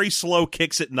doing very slow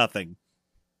kicks at nothing.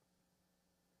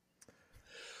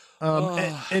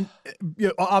 And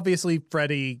obviously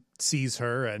Freddy sees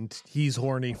her and he's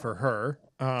horny for her.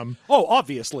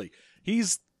 Obviously. He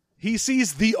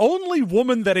sees the only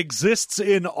woman that exists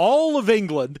in all of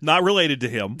England. Not related to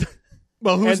him.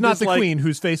 Well, who's not the queen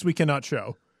whose face we cannot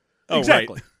show. Oh,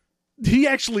 exactly. Right. He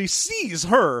actually sees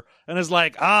her and is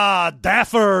like,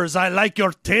 Daffers, I like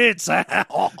your tits. Yeah,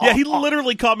 he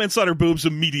literally comments on her boobs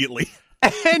immediately.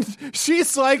 And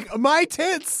she's like, my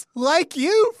tits, like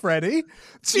you, Freddy.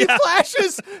 She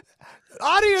flashes,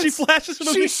 audience. She flashes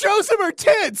him. She shows him her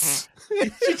tits.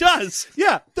 She does.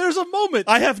 Yeah, there's a moment.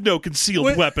 I have no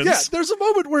concealed weapons. Yeah, there's a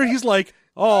moment where he's like,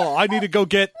 I need to go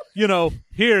get,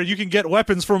 here, you can get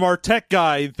weapons from our tech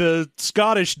guy, the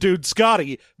Scottish dude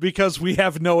Scotty, because we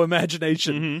have no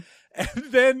imagination. Mm-hmm.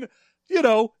 And then,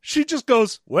 she just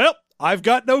goes, well, I've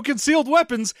got no concealed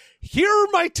weapons. Here are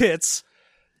my tits.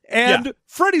 And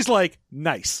Freddy's like,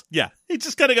 nice. Yeah. He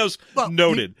just kind of goes,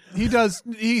 noted.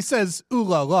 He says, ooh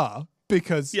la la,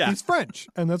 because he's French.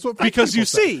 And that's what French because you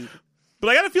say. see. But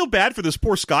I gotta feel bad for this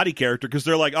poor Scotty character because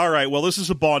they're like, all right, well, this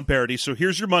is a Bond parody, so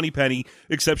here's your money penny,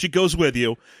 except she goes with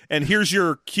you, and here's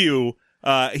your Q.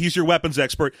 He's your weapons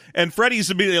expert. And Freddy's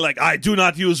immediately like, I do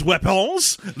not use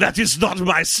weapons. That is not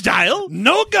my style.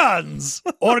 No guns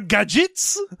or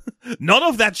gadgets. None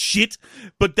of that shit,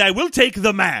 but I will take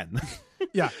the man.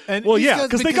 Yeah. And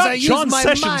because they got John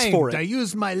Sessions for it. I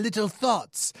use my little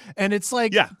thoughts. And it's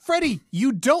like, Freddy,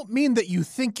 you don't mean that you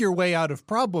think your way out of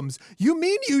problems. You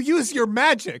mean you use your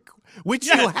magic, which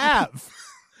you have.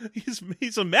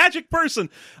 He's a magic person.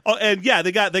 And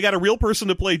they got a real person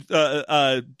to play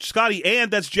Scotty, and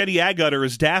that's Jenny Agutter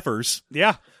as Daffers.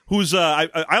 Yeah. Who's I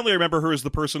only remember her as the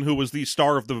person who was the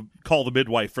star of the Call the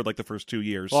Midwife for like the first 2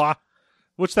 years.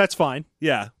 Which that's fine.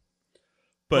 Yeah.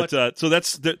 But so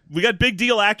we got big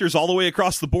deal actors all the way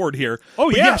across the board here.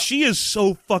 But she is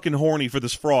so fucking horny for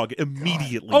this frog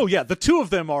immediately. God. Oh yeah, the two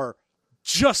of them are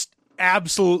just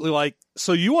absolutely like,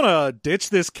 so you want to ditch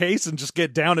this case and just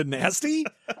get down and nasty?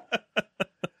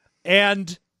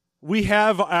 And we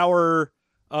have our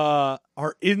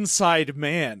inside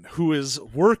man who is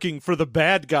working for the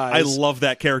bad guys. I love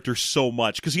that character so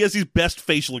much because he has these best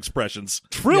facial expressions.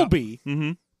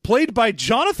 Trilby, played by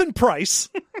Jonathan Pryce.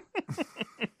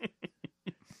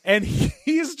 And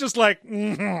he's just like,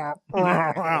 I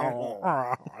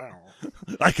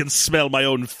can smell my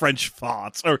own French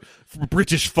farts or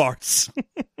British farts.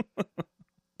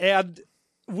 And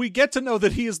we get to know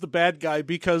that he is the bad guy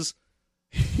because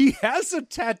he has a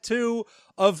tattoo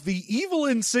of the evil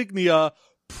insignia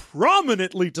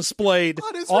prominently displayed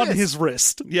on his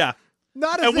wrist. Yeah.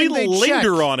 Not a and thing we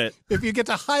linger on it. If you get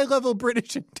to high-level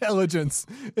British intelligence,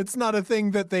 it's not a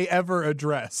thing that they ever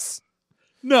address.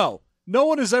 No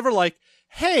one is ever like,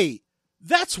 hey,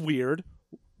 that's weird.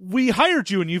 We hired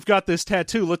you and you've got this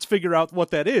tattoo. Let's figure out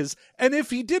what that is. And if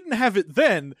he didn't have it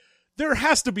then, there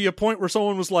has to be a point where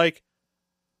someone was like,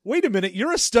 wait a minute,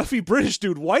 you're a stuffy British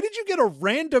dude. Why did you get a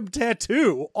random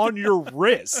tattoo on your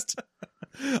wrist?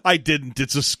 I didn't.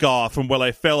 It's a scar from when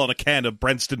I fell on a can of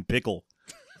Brenston pickle.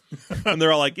 And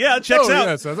they're all like, yeah, it checks out.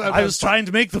 Yes, I was trying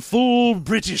to make the full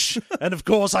British, and of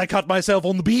course I cut myself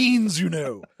on the beans,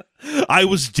 I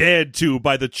was dared to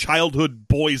by the Childhood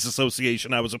Boys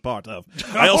Association I was a part of.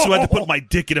 I also had to put my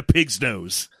dick in a pig's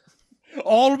nose.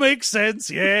 All makes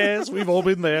sense, yes, we've all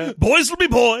been there. Boys will be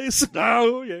boys.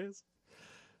 Oh, yes.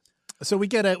 So we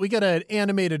get an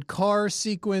animated car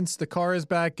sequence. The car is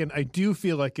back, and I do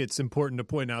feel like it's important to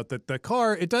point out that the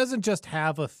car, it doesn't just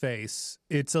have a face;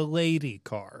 it's a lady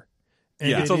car.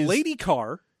 And It's a lady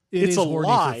car. It's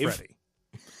alive. For Freddy.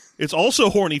 It's also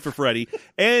horny for Freddy,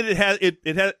 and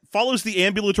it follows the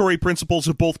ambulatory principles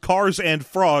of both Cars and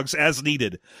Frogs as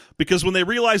needed. Because when they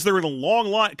realize they're in a long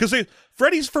line, because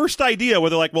Freddy's first idea, where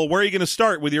they're like, "Well, where are you going to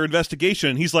start with your investigation?"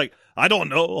 And he's like, "I don't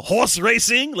know, horse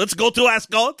racing. Let's go to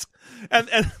Ascot."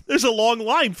 And there's a long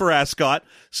line for Ascot,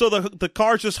 so the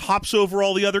car just hops over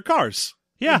all the other cars.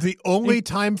 Yeah. The only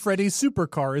time Freddy's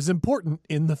supercar is important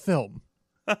in the film.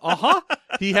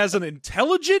 He has an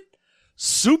intelligent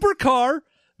supercar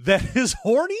that is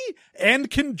horny and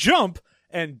can jump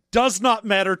and does not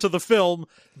matter to the film,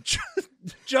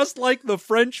 just like the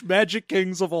French Magic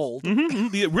Kings of old.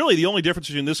 Mm-hmm. Really, the only difference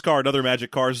between this car and other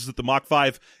Magic cars is that the Mach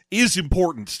 5 is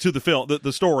important to the film,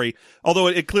 the story, although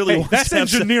it clearly wants That's to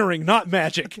have engineering, not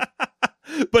magic.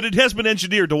 but it has been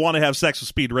engineered to want to have sex with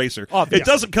Speed Racer. Obviously. It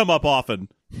doesn't come up often.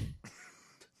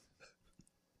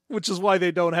 Which is why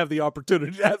they don't have the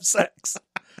opportunity to have sex.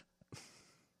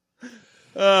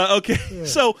 Okay,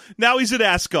 so now he's at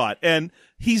Ascot, and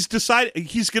he's decided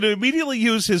he's going to immediately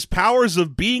use his powers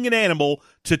of being an animal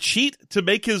to cheat to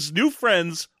make his new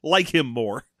friends like him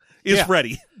more.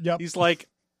 Freddy. Yep. He's like,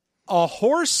 a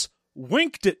horse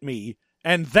winked at me,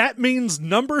 and that means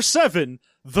number 7,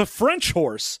 the French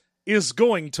horse, is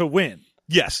going to win.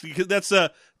 Yes, because that's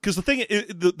because the thing,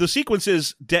 the sequence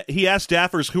is he asked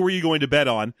Daffers, "Who are you going to bet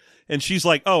on?" And she's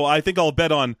like, "Oh, I think I'll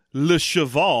bet on Le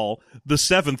Cheval, the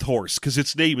 7th horse, because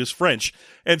its name is French."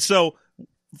 And so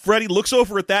Freddy looks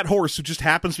over at that horse who just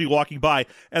happens to be walking by,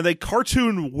 and they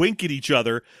cartoon wink at each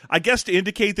other, I guess to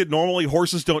indicate that normally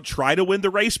horses don't try to win the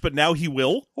race, but now he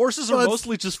will. Horses are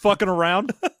mostly just fucking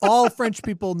around. All French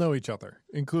people know each other,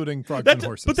 including frogs and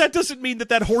horses. But that doesn't mean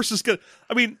that horse is going to...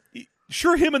 I mean...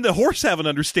 Sure, him and the horse have an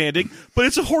understanding, but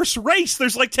it's a horse race.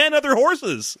 There's like 10 other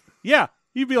horses. Yeah.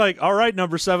 You'd be like, all right,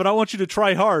 number 7, I want you to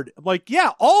try hard. I'm like,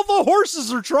 yeah, all the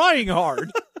horses are trying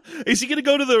hard. Is he going to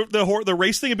go to the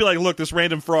race thing and be like, look, this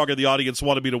random frog in the audience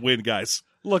wanted me to win, guys?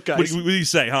 Look, guys. What do you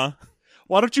say, huh?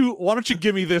 Why don't you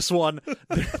give me this one?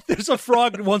 There's a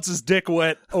frog that wants his dick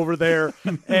wet over there,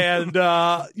 and,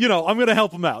 I'm going to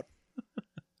help him out.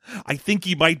 I think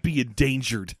he might be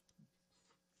endangered.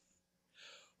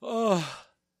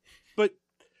 But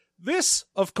this,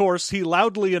 of course, he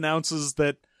loudly announces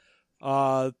that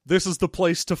this is the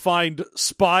place to find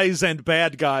spies and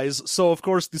bad guys. So, of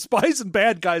course, the spies and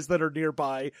bad guys that are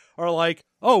nearby are like,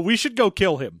 oh, we should go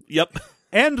kill him. Yep.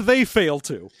 And they fail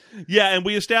to. Yeah, and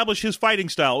we establish his fighting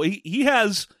style. He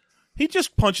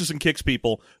just punches and kicks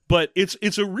people, but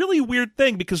it's a really weird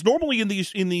thing because normally in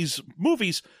these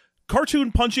movies,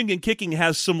 cartoon punching and kicking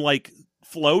has some like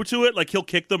flow to it, like he'll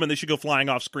kick them and they should go flying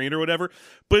off screen or whatever,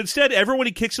 but instead everyone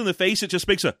he kicks in the face, it just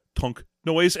makes a tunk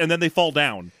noise and then they fall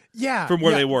down from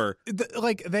where they were.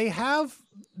 They have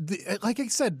like I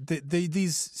said,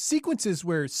 these sequences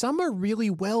where some are really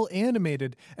well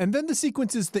animated, and then the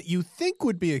sequences that you think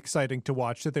would be exciting to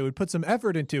watch that they would put some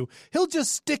effort into, he'll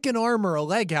just stick an arm or a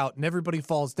leg out and everybody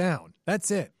falls down.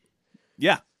 That's it.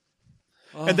 Yeah.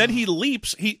 And then he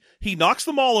leaps, he knocks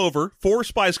them all over. 4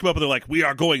 spies come up and they're like, "We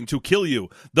are going to kill you.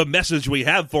 The message we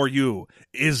have for you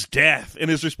is death." And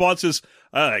his response is,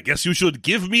 "I guess you should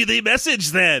give me the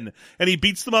message then." And he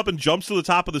beats them up and jumps to the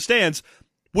top of the stands,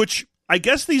 which I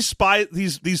guess these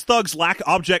thugs lack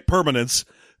object permanence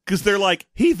because they're like,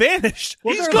 he vanished.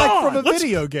 Well, He's they're gone. like from a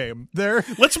video game.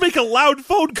 Let's make a loud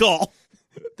phone call.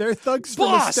 They're thugs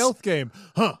from a stealth game.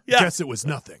 Huh, yeah. Guess it was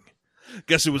nothing.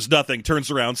 Guess it was nothing.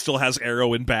 Turns around, still has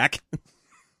arrow in back.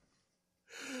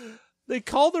 They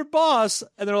call their boss,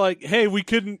 and they're like, hey, we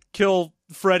couldn't kill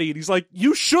Freddy. And he's like,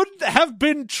 you shouldn't have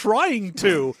been trying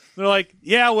to. They're like,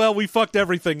 yeah, well, we fucked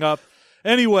everything up.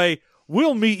 Anyway,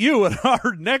 we'll meet you at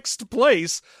our next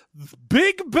place,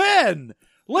 Big Ben.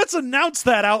 Let's announce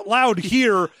that out loud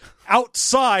here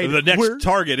outside. The next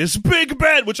target is Big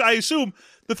Ben, which I assume,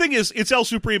 the thing is, it's El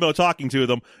Supremo talking to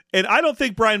them, and I don't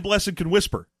think Brian Blessed can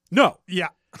whisper. No. Yeah.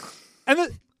 And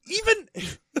even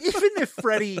if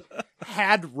Freddy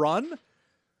had run,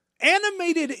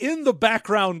 animated in the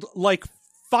background like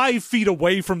 5 feet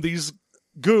away from these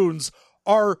goons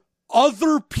are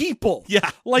other people.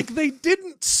 Yeah. Like they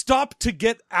didn't stop to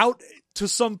get out to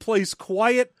someplace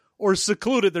quiet or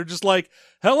secluded. They're just like,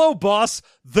 hello, boss.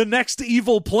 The next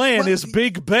evil plan is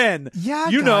Big Ben. Yeah,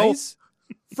 you guys.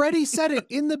 Freddy said it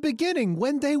in the beginning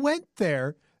when they went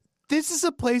there. This is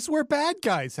a place where bad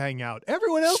guys hang out.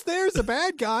 Everyone else there is a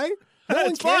bad guy. No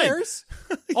one cares.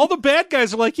 All the bad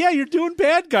guys are like, yeah, you're doing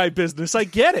bad guy business. I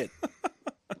get it.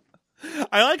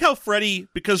 I like how Freddy,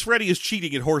 because Freddy is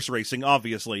cheating at horse racing,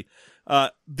 obviously.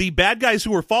 The bad guys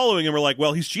who were following him are like,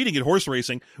 well, he's cheating at horse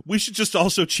racing. We should just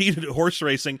also cheat at horse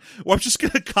racing. Well, I'm just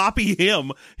going to copy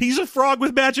him. He's a frog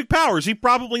with magic powers. He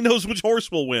probably knows which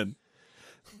horse will win.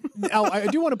 Now, I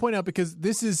do want to point out, because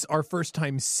this is our first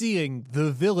time seeing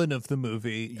the villain of the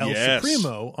movie, El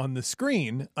Supremo, on the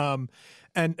screen.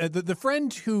 And the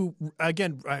friend who,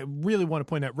 again, I really want to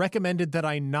point out, recommended that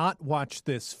I not watch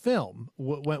this film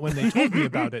when they told me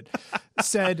about it,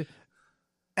 said,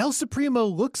 El Supremo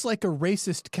looks like a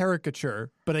racist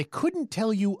caricature, but I couldn't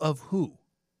tell you of who.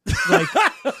 Like,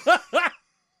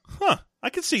 I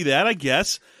could see that, I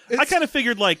guess. I kind of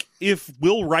figured, like, if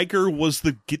Will Riker was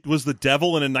the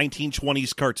devil in a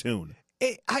 1920s cartoon.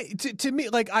 To me,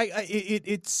 like,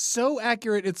 it's so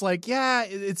accurate. It's like, yeah,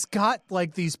 it's got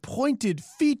like these pointed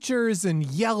features and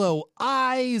yellow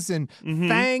eyes and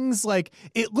fangs. Like,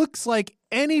 it looks like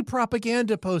any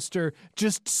propaganda poster.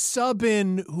 Just sub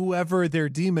in whoever they're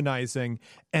demonizing,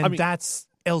 and that's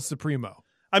El Supremo.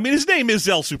 I mean, his name is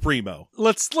El Supremo.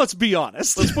 Let's be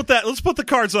honest. Let's put the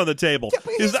cards on the table. Yeah,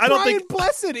 but he's Brian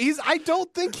Blessed. I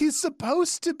don't think he's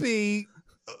supposed to be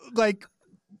like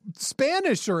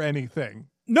Spanish or anything.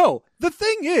 No, the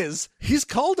thing is, he's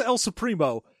called El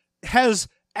Supremo, has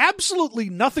absolutely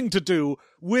nothing to do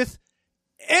with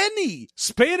any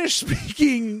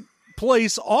Spanish-speaking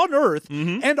place on Earth,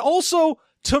 and also,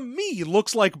 to me,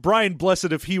 looks like Brian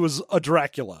Blessed if he was a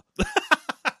Dracula.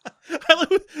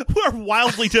 We're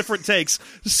wildly different takes.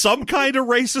 Some kind of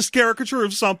racist caricature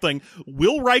of something.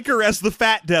 Will Riker as the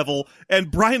fat devil, and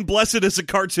Brian Blessed as a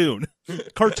cartoon.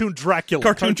 Cartoon Dracula.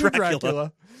 Cartoon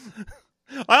Dracula.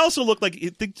 I also look like,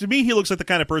 to me, he looks like the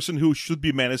kind of person who should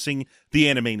be menacing the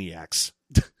Animaniacs.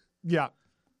 Yeah.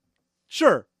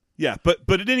 Sure. Yeah, but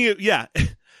in any, yeah.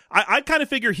 I kind of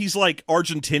figure he's like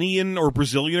Argentinian or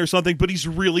Brazilian or something, but he's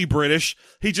really British.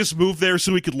 He just moved there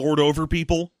so he could lord over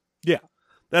people. Yeah.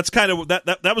 That's kind of,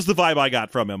 that was the vibe I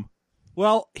got from him.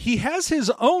 Well, he has his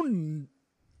own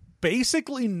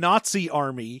basically Nazi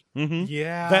army.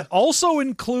 Yeah. That also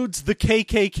includes the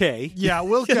KKK. Yeah,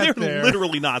 we'll get they're there.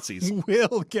 Literally Nazis.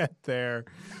 We'll get there.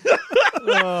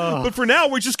 But for now,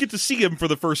 we just get to see him for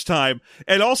the first time.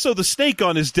 And also the snake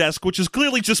on his desk, which is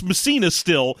clearly just Messina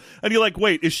still. And you're like,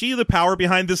 wait, is she the power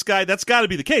behind this guy? That's got to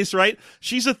be the case, right?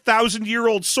 She's a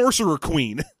 1,000-year-old sorcerer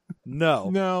queen.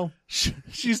 No.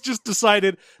 She's just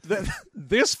decided that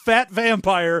this fat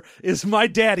vampire is my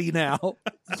daddy now.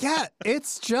 Yeah,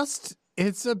 it's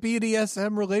a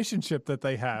BDSM relationship that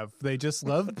they have. They just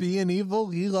love being evil.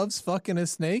 He loves fucking a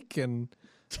snake, and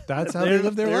that's how they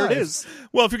live their lives. There it is.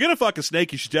 Well, if you're going to fuck a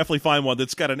snake, you should definitely find one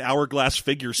that's got an hourglass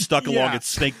figure stuck along its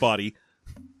snake body.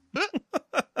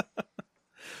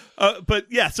 But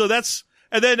yeah, so that's...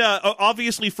 And then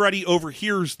obviously Freddy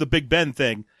overhears the Big Ben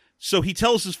thing, so he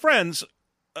tells his friends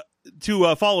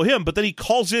to follow him, but then he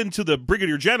calls in to the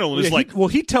Brigadier General and is like...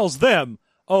 he tells them,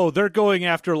 they're going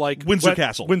after, like... Windsor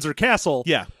Castle. Windsor Castle.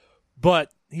 Yeah.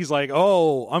 But he's like,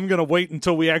 I'm going to wait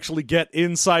until we actually get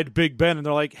inside Big Ben. And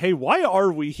they're like, hey, why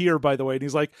are we here, by the way? And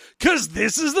he's like, because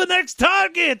this is the next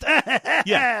target.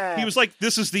 Yeah. He was like,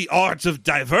 this is the art of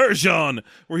diversion,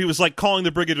 where he was like calling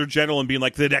the Brigadier General and being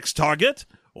like, the next target?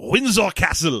 Windsor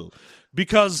Castle.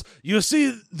 Because, you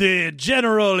see, the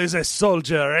general is a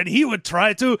soldier, and he would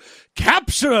try to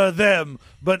capture them,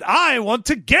 but I want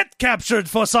to get captured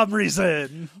for some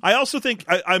reason. I also think,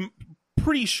 I'm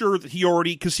pretty sure that he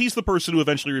already, because he's the person who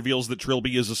eventually reveals that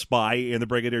Trilby is a spy in the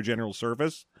Brigadier General's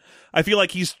service. I feel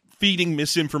like he's feeding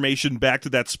misinformation back to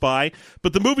that spy,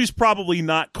 but the movie's probably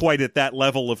not quite at that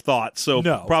level of thought, so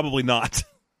no. Probably not.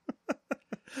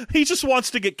 He just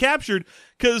wants to get captured,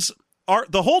 because...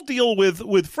 the whole deal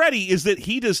with Freddy is that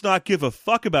he does not give a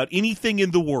fuck about anything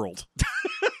in the world.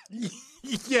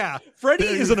 Yeah. Freddy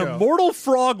is an immortal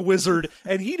frog wizard,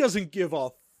 and he doesn't give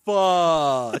a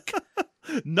fuck.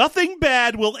 Nothing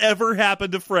bad will ever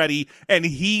happen to Freddy, and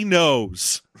he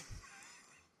knows.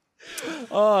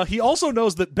 He also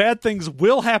knows that bad things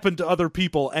will happen to other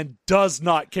people and does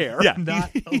not care. Yeah,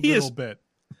 not a little bit.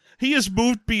 He has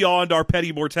moved beyond our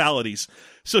petty mortalities.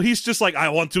 So he's just like, I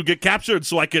want to get captured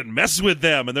so I can mess with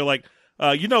them. And they're like,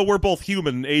 we're both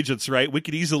human agents, right? We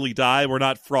could easily die. We're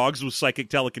not frogs with psychic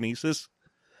telekinesis.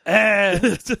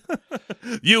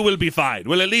 You will be fine.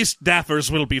 Well, at least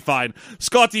Daffers will be fine.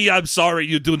 Scotty, I'm sorry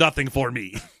you do nothing for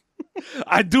me.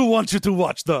 I do want you to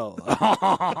watch, though.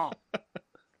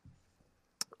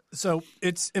 So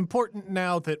it's important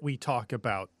now that we talk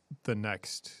about the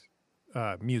next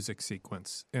music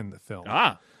sequence in the film.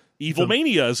 Evil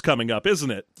Mania is coming up,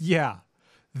 isn't it? Yeah.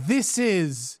 This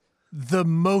is the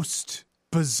most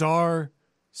bizarre,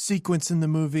 sequence in the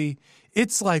movie.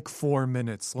 It's like 4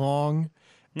 minutes long,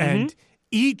 and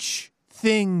each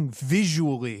thing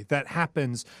visually that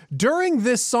happens during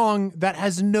this song that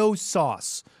has no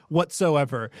sauce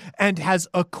whatsoever and has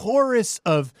a chorus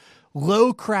of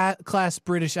low-class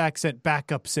British accent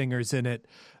backup singers in it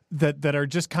that are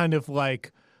just kind of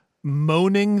like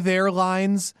moaning their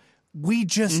lines. We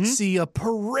just see a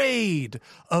parade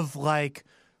of like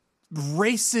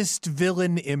racist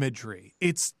villain imagery.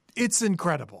 It's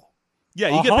incredible.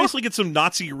 Yeah, you basically get some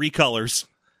Nazi recolors.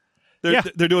 They're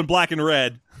doing black and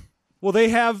red. Well, they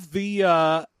have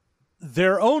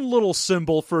their own little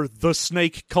symbol for the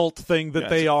snake cult thing that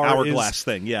they are. Hourglass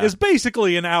thing, yeah. Is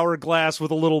basically an hourglass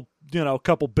with a little,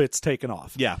 couple bits taken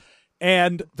off. Yeah.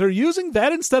 And they're using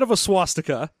that instead of a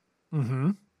swastika.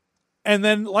 Mm-hmm. And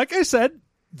then, like I said,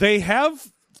 they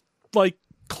have, like,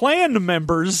 Klan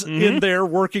members in there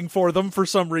working for them for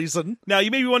some reason. Now, you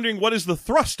may be wondering, what is the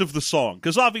thrust of the song?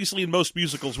 Because obviously in most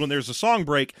musicals, when there's a song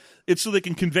break, it's so they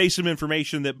can convey some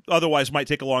information that otherwise might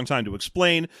take a long time to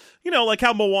explain. Like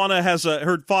how Moana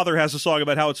her father has a song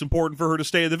about how it's important for her to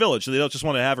stay in the village. So they don't just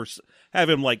want to have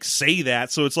him, like, say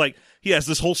that. So it's like he has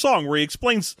this whole song where he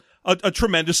explains a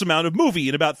tremendous amount of movie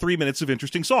in about 3 minutes of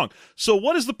interesting song. So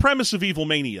what is the premise of Evil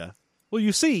Mania? Well,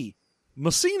 you see,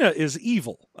 Messina is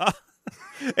evil.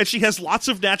 And she has lots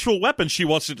of natural weapons she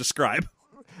wants to describe.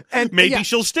 And maybe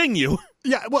she'll sting you.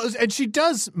 Yeah, well, and she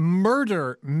does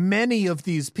murder many of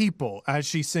these people as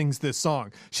she sings this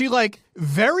song. She, like,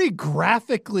 very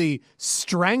graphically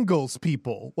strangles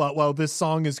people while this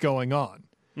song is going on.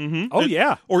 Mm-hmm. Oh,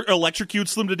 yeah. Or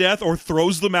electrocutes them to death, or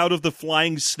throws them out of the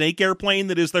flying snake airplane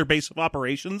that is their base of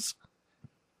operations.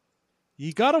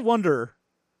 You gotta wonder.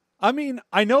 I mean,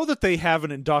 I know that they have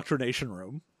an indoctrination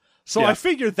room. So I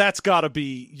figured that's got to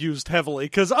be used heavily,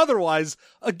 because otherwise,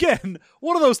 again,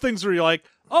 one of those things where you're like,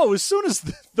 oh, as soon as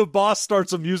the boss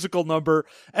starts a musical number,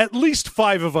 at least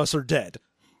 5 of us are dead.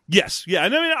 Yes, yeah,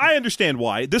 and I mean, I understand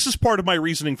why. This is part of my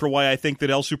reasoning for why I think that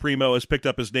El Supremo has picked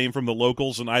up his name from the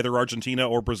locals in either Argentina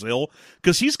or Brazil,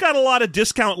 because he's got a lot of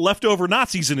discount leftover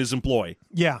Nazis in his employ.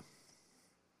 Yeah.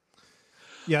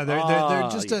 Yeah, they're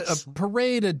just a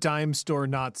parade of dime store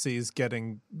Nazis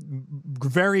getting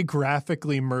very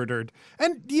graphically murdered.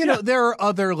 And, know, there are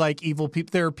other, like, evil people.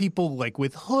 There are people, like,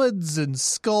 with hoods and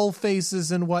skull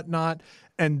faces and whatnot.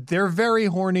 And they're very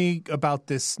horny about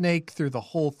this snake through the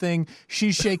whole thing.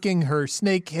 She's shaking her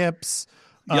snake hips.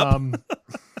 Yep.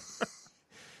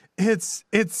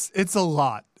 It's a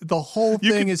lot. The whole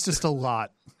thing is just a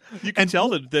lot. You can tell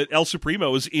that El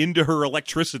Supremo is into her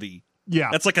electricity. Yeah.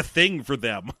 That's like a thing for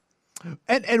them.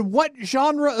 And what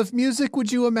genre of music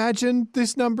would you imagine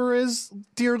this number is,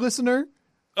 dear listener?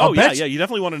 Oh, yeah, you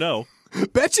definitely want to know.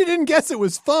 Bet you didn't guess it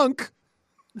was funk.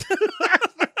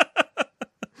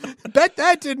 Bet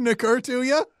that didn't occur to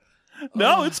you.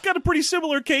 No, it's got a pretty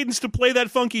similar cadence to Play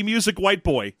That Funky Music, White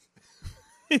Boy.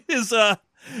 It is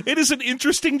an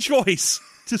interesting choice,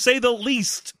 to say the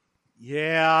least.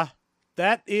 Yeah,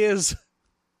 that is...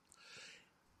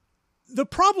 The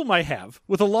problem I have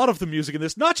with a lot of the music in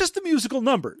this, not just the musical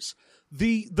numbers,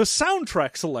 the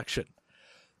soundtrack selection.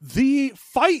 The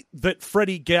fight that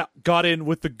Freddy got in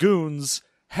with the goons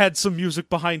had some music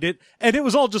behind it, and it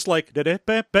was all just like... I'm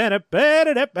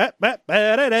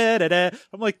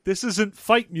like, this isn't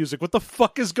fight music. What the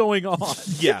fuck is going on?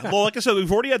 Yeah, well, like I said, we've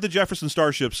already had the Jefferson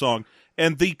Starship song,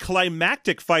 and the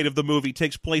climactic fight of the movie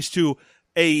takes place to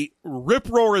a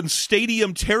rip-roaring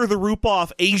stadium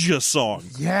tear-the-roof-off Asia song.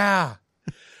 Yeah.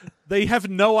 They have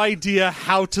no idea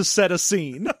how to set a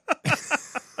scene.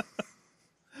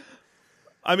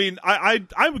 I mean, I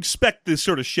expect this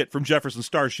sort of shit from Jefferson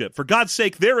Starship. For God's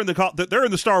sake, they're in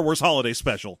the Star Wars Holiday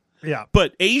Special. Yeah.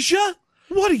 But Asia?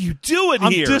 What are you doing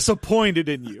here? I'm disappointed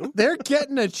in you. They're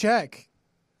getting a check.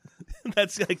 I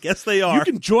guess they are. You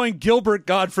can join Gilbert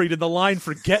Gottfried in the line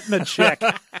for getting a check.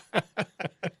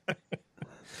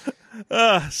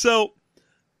 So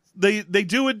they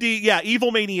do indeed. Yeah,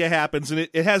 Evil Mania happens, and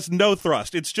it has no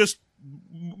thrust. It's just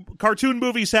cartoon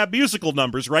movies have musical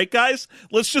numbers, right, guys?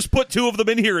 Let's just put 2 of them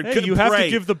in here and you have to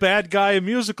give the bad guy a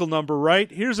musical number, right?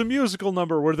 Here's a musical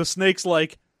number where the snake's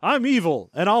like, I'm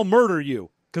evil, and I'll murder you,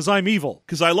 because I'm evil.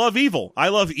 Because I love evil. I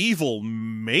love Evil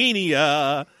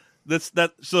Mania.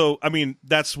 So, I mean,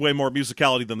 that's way more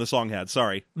musicality than the song had.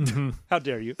 Sorry. Mm-hmm. How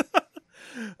dare you?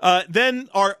 Then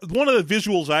one of the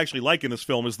visuals I actually like in this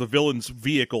film is the villain's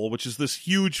vehicle, which is this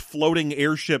huge floating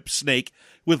airship snake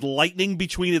with lightning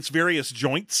between its various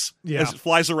joints as it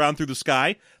flies around through the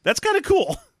sky. That's kind of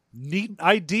cool. Neat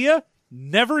idea.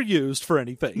 Never used for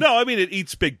anything. No, I mean, it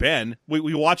eats Big Ben.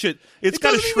 We watch it. It's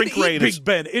got a shrink ray. Big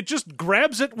Ben. It just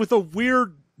grabs it with a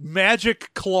weird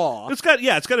magic claw. It's got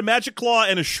a magic claw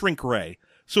and a shrink ray.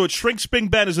 So it shrinks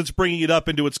Big Ben as it's bringing it up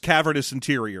into its cavernous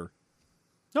interior.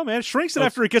 No, man, it shrinks it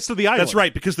after it gets to the island. That's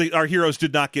right, because our heroes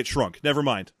did not get shrunk. Never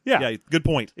mind. Yeah. Good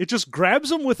point. It just grabs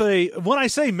them with when I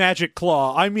say magic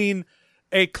claw, I mean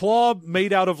a claw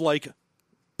made out of, like,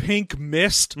 pink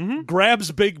mist,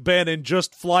 grabs Big Ben and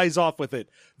just flies off with it.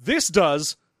 This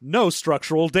does no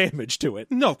structural damage to it.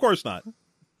 No, of course not.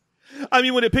 I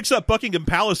mean, when it picks up Buckingham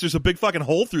Palace, there's a big fucking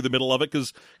hole through the middle of it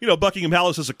because, Buckingham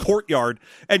Palace is a courtyard,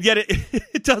 and yet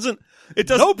it doesn't,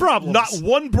 no problems. Not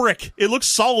one brick. It looks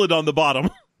solid on the bottom.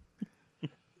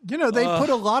 They put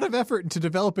a lot of effort into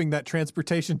developing that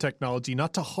transportation technology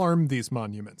not to harm these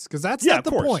monuments, because that's not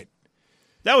the point.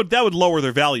 That would lower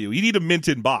their value. You need a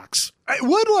mint-in box. It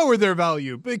would lower their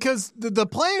value, because the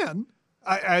plan,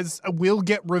 as will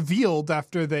get revealed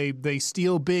after they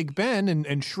steal Big Ben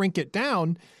and shrink it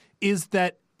down, is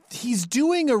that he's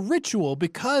doing a ritual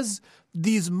because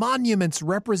these monuments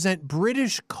represent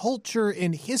British culture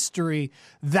and history.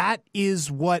 That is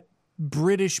what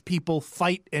British people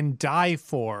fight and die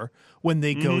for when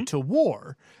they go to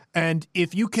war. And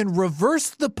if you can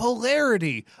reverse the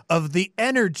polarity of the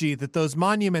energy that those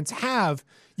monuments have,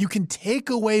 you can take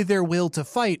away their will to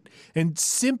fight and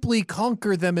simply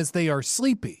conquer them as they are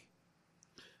sleepy.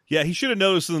 Yeah, he should have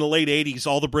noticed in the late 80s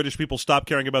all the British people stopped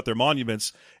caring about their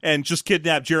monuments and just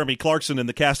kidnapped Jeremy Clarkson in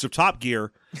the cast of Top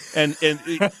Gear and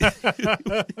would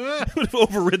have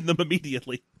overridden them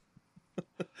immediately.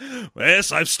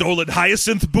 Yes, I've stolen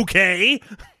Hyacinth Bouquet.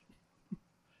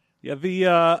 Yeah,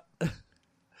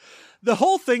 the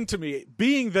whole thing to me,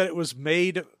 being that it was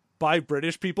made by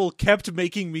British people, kept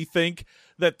making me think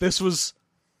that this was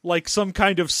like some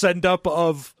kind of send-up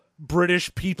of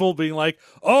British people being like,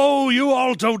 oh, you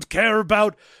all don't care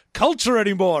about culture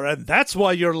anymore, and that's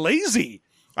why you're lazy.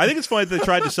 I think it's funny that they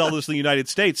tried to sell this in the United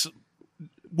States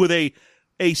with a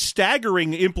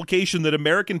staggering implication that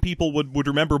American people would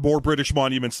remember more British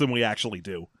monuments than we actually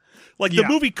do. Like, the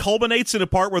movie culminates in a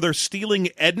part where they're stealing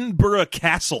Edinburgh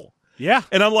Castle. Yeah.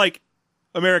 And I'm like,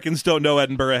 Americans don't know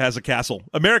Edinburgh has a castle.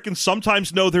 Americans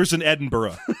sometimes know there's an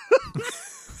Edinburgh.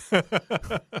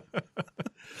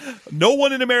 No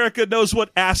one in America knows what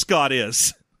Ascot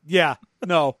is. Yeah,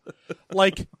 no.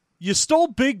 Like, you stole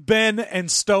Big Ben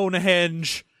and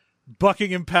Stonehenge,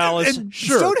 Buckingham Palace. And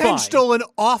sure, Stonehenge fine. stolen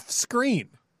off screen.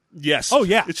 Yes. Oh,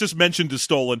 yeah. It's just mentioned as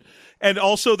stolen. And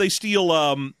also they steal,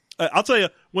 I'll tell you,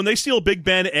 when they steal Big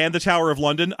Ben and the Tower of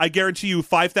London, I guarantee you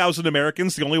 5,000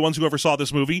 Americans, the only ones who ever saw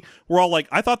this movie, were all like,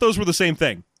 I thought those were the same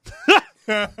thing.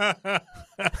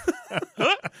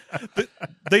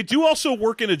 They do also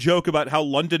work in a joke about how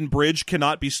London Bridge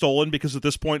cannot be stolen because at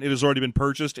this point it has already been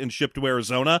purchased and shipped to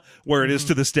Arizona, where it is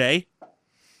to this day.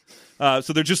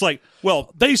 So they're just like,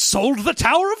 well, They sold the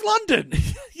Tower of London.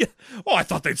 yeah. Oh, I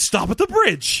thought they'd stop at the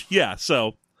bridge. Yeah,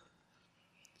 so.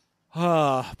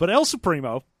 But El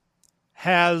Supremo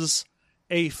has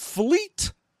a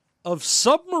fleet of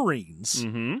submarines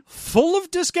full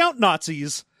of discount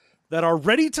Nazis that are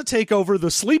ready to take over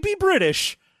the sleepy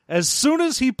British as soon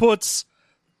as he puts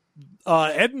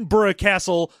Edinburgh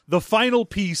Castle, the final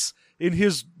piece, in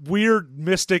his weird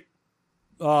mystic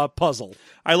puzzle.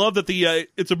 I love that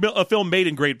it's a film made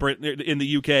in Great Britain, in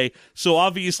the UK, so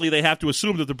obviously they have to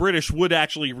assume that the British would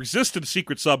actually resist a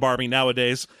secret sub-army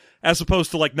nowadays, as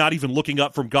opposed to like not even looking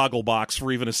up from Gogglebox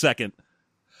for even a second.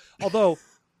 Although,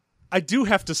 I do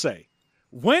have to say,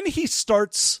 when he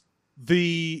starts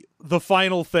the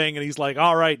final thing and he's like,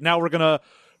 all right, now we're going to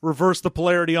reverse the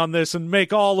polarity on this and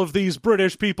make all of these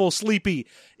British people sleepy,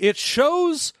 it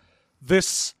shows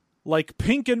this like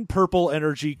pink and purple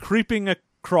energy creeping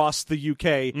across the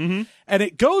UK, and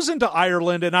it goes into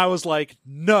Ireland, and I was like,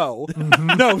 no,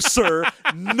 no, sir,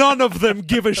 none of them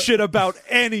give a shit about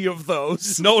any of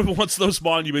those. No one wants those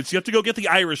monuments. You have to go get the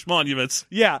Irish monuments.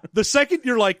 Yeah, the second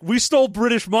you're like, we stole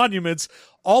British monuments,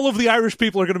 all of the Irish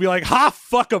people are going to be like, ha,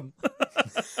 fuck them.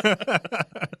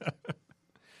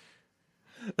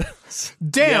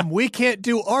 Damn, we can't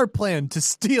do our plan to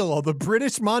steal all the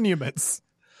British monuments.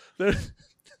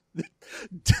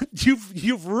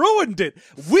 You've ruined it.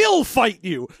 We'll fight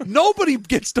you. Nobody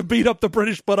gets to beat up the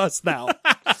British but us now.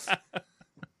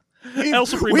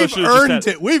 We've earned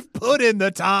it. We've put in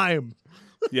the time.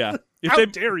 Yeah. How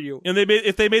dare you? And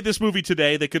if they made this movie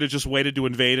today, they could have just waited to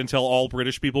invade until all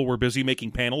British people were busy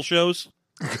making panel shows.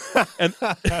 And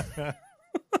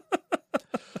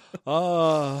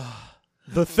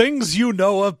the things you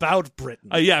know about Britain.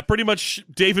 Yeah, pretty much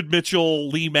David Mitchell,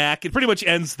 Lee Mack. It pretty much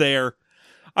ends there.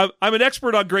 I'm an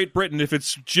expert on Great Britain if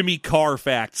it's Jimmy Carr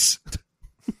facts.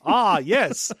 Ah,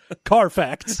 yes. Car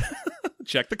facts.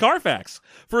 check the Carfax.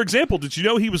 For example, did you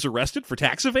know he was arrested for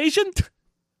tax evasion?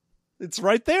 It's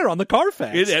right there on the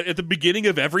Carfax. At the beginning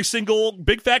of every single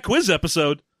Big Fat Quiz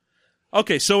episode.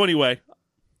 Okay, so anyway,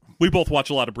 we both watch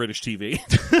a lot of British TV.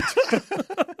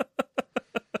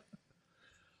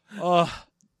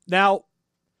 Now,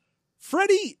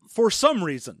 Freddy, for some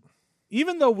reason,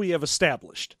 even though we have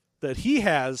established that he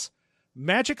has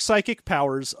magic psychic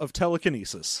powers of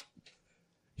telekinesis,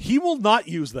 he will not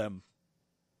use them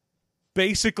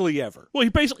basically ever. Well,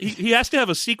 he has to have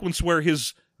a sequence where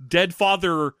his dead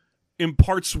father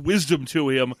imparts wisdom to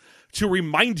him to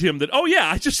remind him that, oh yeah,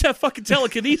 I just have fucking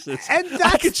telekinesis. And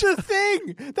that's the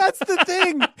thing. That's the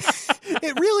thing.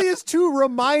 It really is to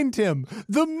remind him.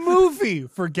 The movie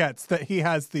forgets that he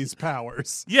has these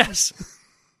powers. Yes.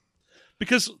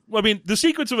 Because, I mean, the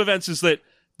sequence of events is that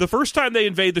the first time they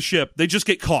invade the ship, they just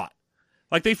get caught.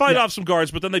 Like, they fight off some guards,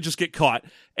 but then they just get caught.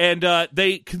 And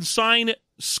they consign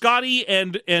Scotty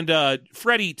and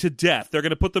Freddy to death. They're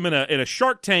going to put them in a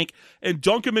shark tank and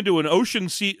dunk them into an ocean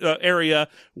area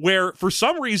where, for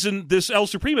some reason, this El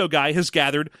Supremo guy has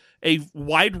gathered a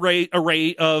wide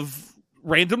array of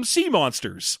random sea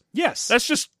monsters. Yes. That's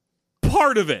just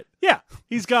part of it. Yeah.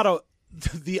 He's got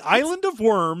the island of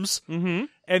worms,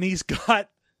 and he's got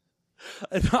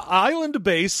an island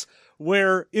base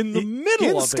where in the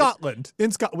middle of Scotland.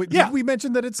 In Scotland. Yeah. Did we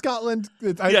mentioned that it's Scotland?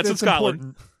 It's in Scotland.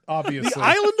 Important, obviously. The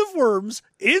island of worms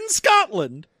in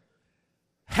Scotland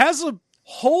has a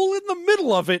hole in the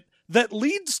middle of it that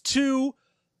leads to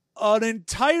an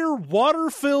entire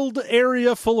water-filled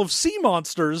area full of sea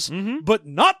monsters, but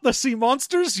not the sea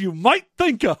monsters you might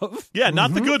think of. Yeah,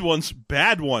 not the good ones,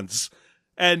 bad ones.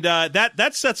 And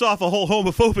that sets off a whole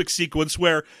homophobic sequence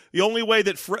where the only way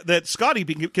that Scotty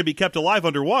can be kept alive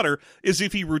underwater is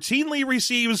if he routinely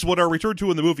receives what are referred to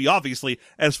in the movie, obviously,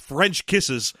 as French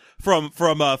kisses from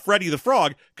Freddy the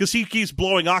Frog, because he keeps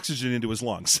blowing oxygen into his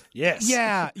lungs. Yes.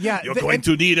 Yeah. You're going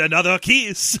to need another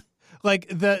kiss. Like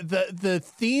the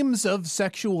themes of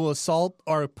sexual assault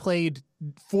are played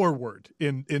forward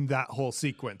in that whole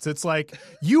sequence. It's like,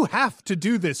 you have to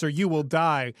do this or you will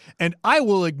die, and I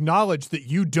will acknowledge that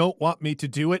you don't want me to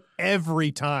do it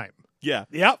every time. Yeah.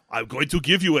 Yep. I'm going to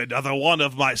give you another one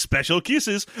of my special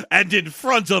kisses, and in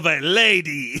front of a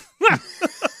lady.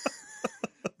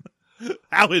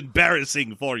 How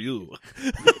embarrassing for you.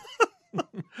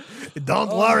 Don't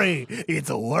worry, it's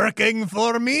working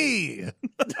for me.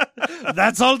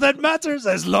 That's all that matters,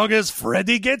 as long as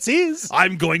Freddy gets his.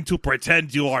 I'm going to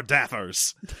pretend you are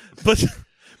Daffers. But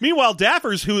meanwhile,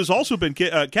 Daffers, who has also been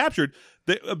captured,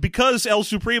 because El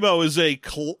Supremo is a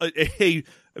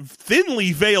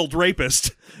thinly veiled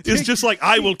rapist, is just like,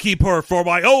 I will keep her for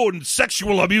my own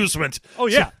sexual amusement. Oh,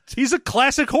 yeah. He's a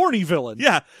classic horny villain.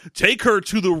 Yeah. Take her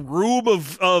to the room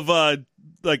of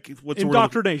what's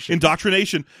Indoctrination.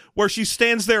 Indoctrination, where she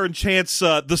stands there and chants,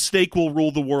 the snake will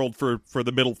rule the world for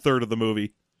the middle third of the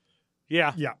movie.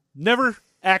 Yeah. Yeah. Never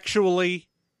actually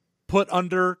put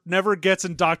under, never gets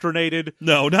indoctrinated.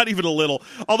 No, not even a little.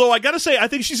 Although I gotta say, I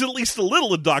think she's at least a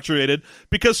little indoctrinated,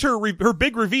 because her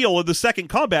big reveal in the second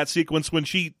combat sequence when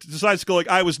she decides to go like,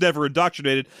 I was never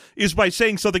indoctrinated, is by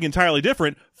saying something entirely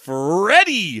different.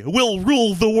 Freddy will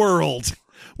rule the world.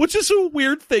 Which is a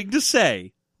weird thing to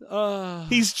say.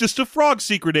 He's just a frog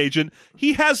secret agent.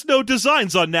 He has no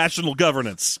designs on national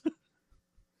governance.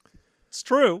 It's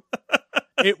true.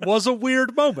 It was a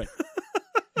weird moment.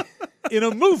 In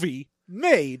a movie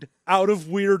made out of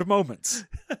weird moments.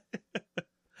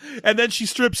 And then she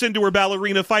strips into her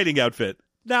ballerina fighting outfit.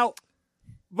 Now,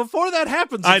 before that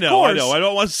happens, I of know. course, I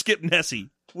don't want to skip Nessie.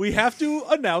 we have to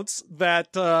announce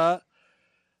that the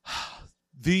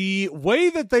way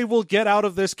that they will get out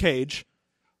of this cage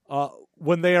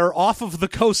when they are off of the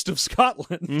coast of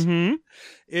Scotland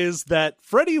is that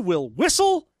Freddy will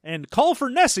whistle and call for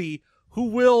Nessie, who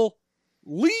will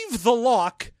leave the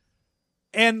lock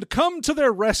and come to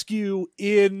their rescue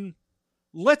in,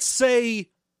 let's say,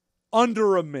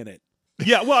 under a minute.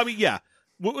 Yeah, well, I mean, yeah.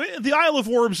 The Isle of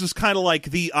Worms is kind of like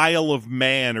the Isle of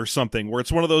Man or something, where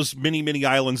it's one of those mini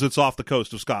islands that's off the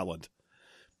coast of Scotland.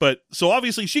 But, so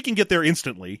obviously she can get there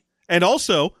instantly. And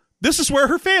also, this is where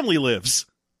her family lives.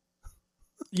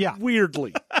 Yeah.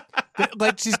 Weirdly.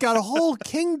 Like, she's got a whole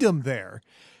kingdom there.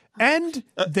 And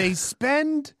they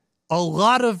spend a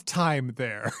lot of time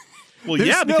there. Well, There's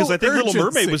yeah, because no I think Little urgency.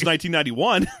 Mermaid was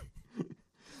 1991.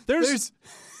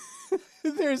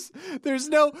 There's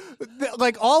no,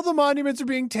 like, all the monuments are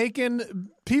being taken.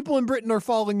 People in Britain are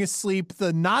falling asleep.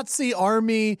 The Nazi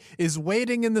army is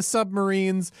waiting in the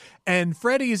submarines. And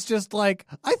Freddy's just like,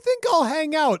 I think I'll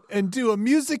hang out and do a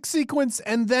music sequence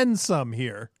and then some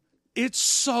here. It's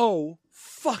so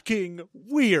fucking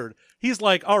weird. he's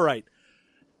like, all right,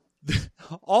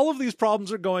 all of these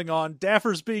problems are going on.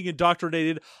 Dapper's being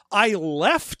indoctrinated. I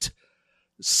left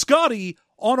Scotty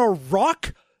on a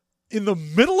rock in the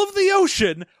middle of the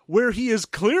ocean where he is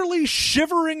clearly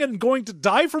shivering and going to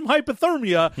die from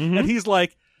hypothermia. And he's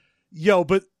like, yo,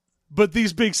 but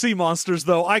these big sea monsters,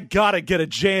 though, I gotta get a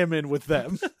jam in with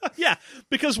them. Yeah,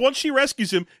 because once she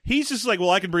rescues him, he's just like, well,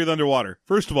 I can breathe underwater.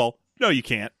 First of all, no, you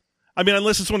can't. I mean,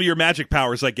 unless it's one of your magic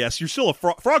powers, I guess. You're still a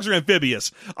frogs are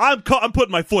amphibious. I'm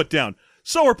putting my foot down.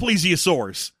 So are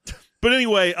plesiosaurs. But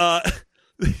anyway,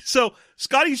 so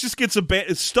Scotty just gets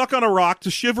stuck on a rock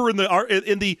to shiver in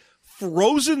the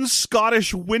frozen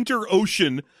Scottish winter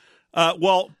ocean,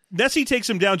 while Nessie takes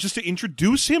him down just to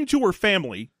introduce him to her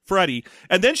family, Freddie,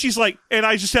 and then she's like, and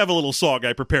I just have a little song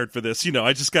I prepared for this,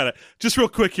 I just real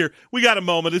quick here, we got a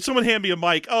moment, did someone hand me a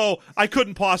mic? Oh, I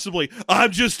couldn't possibly,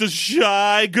 I'm just a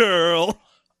shy girl.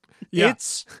 Yeah.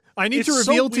 I need to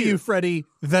reveal to you, Freddie,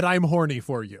 that I'm horny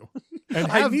for you, and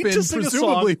have been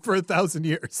presumably for 1,000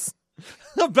 years.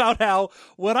 About how,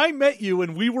 when I met you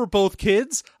and we were both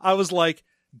kids, I was like,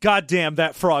 God damn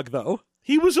that frog, though.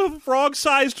 He was a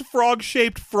frog-sized,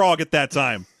 frog-shaped frog at that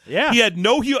time. Yeah. He had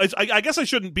no... I guess I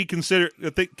shouldn't be consider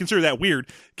that weird,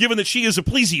 given that she is a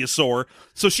plesiosaur,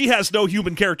 so she has no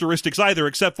human characteristics either,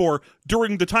 except for,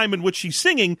 during the time in which she's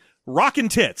singing, rockin'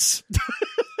 tits.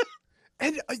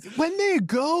 And when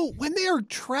they are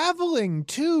traveling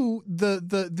to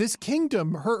this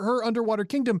kingdom, her underwater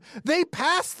kingdom, they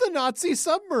pass the Nazi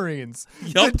submarines.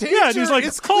 Yep. The danger and he's like,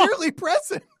 is clearly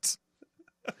present.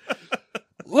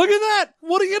 Look at that.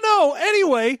 What do you know?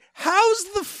 Anyway, how's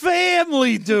the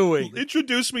family doing?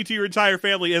 Introduce me to your entire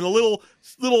family, and the little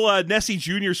Nessie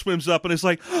Jr. swims up and is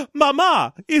like,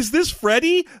 Mama, is this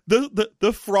Freddy,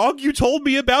 the frog you told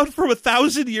me about from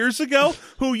 1,000 years ago,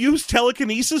 who used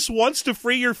telekinesis once to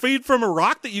free your feet from a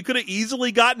rock that you could have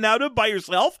easily gotten out of by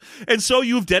yourself, and so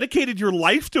you've dedicated your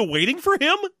life to waiting for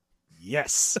him?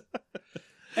 Yes.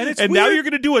 And now you're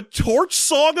going to do a torch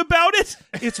song about it?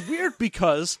 It's weird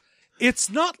because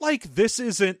it's not like this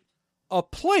isn't a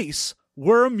place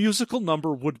where a musical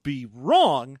number would be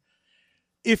wrong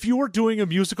if you were doing a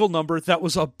musical number that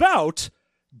was about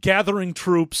gathering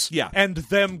troops and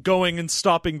them going and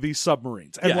stopping these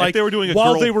submarines. And if they were doing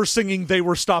they were singing, they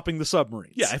were stopping the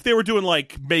submarines. Yeah, if they were doing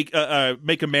like make a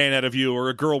man out of you or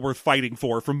a girl worth fighting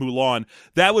for from Mulan,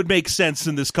 that would make sense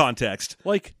in this context.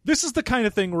 Like, this is the kind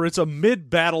of thing where it's a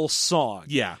mid-battle song.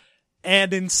 Yeah.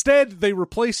 And instead they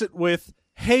replace it with,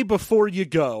 hey, before you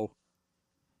go.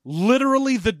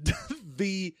 Literally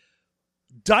the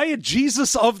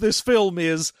diegesis of this film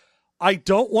is, I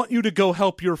don't want you to go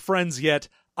help your friends yet.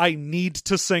 I need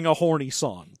to sing a horny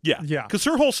song. Yeah. Because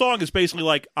her whole song is basically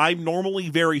like, I'm normally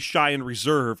very shy and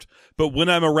reserved, but when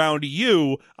I'm around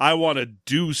you, I want to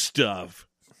do stuff.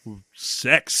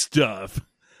 Sex stuff.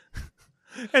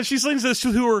 And she sings this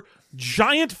to her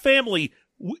giant family,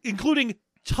 including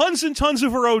tons and tons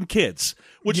of her own kids,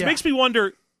 which makes me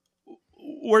wonder,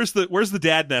 where's the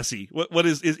dad Nessie? What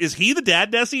is he the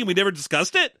dad Nessie and we never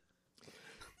discussed it?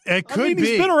 It could be.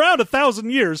 He's been around 1,000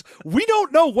 years. We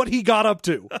don't know what he got up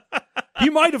to.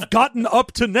 He might have gotten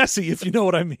up to Nessie, if you know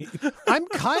what I mean. I'm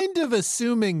kind of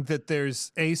assuming that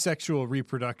there's asexual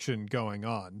reproduction going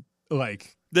on.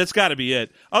 Like, that's got to be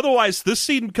it. Otherwise, this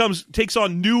scene takes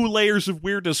on new layers of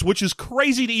weirdness, which is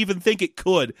crazy to even think it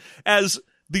could, as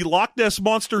the Loch Ness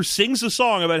Monster sings a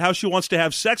song about how she wants to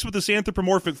have sex with this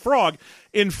anthropomorphic frog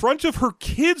in front of her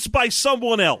kids by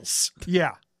someone else.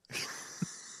 Yeah.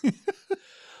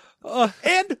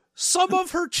 And some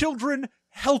of her children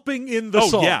helping in the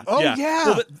song. Yeah, yeah.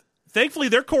 Well, thankfully,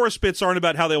 their chorus bits aren't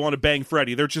about how they want to bang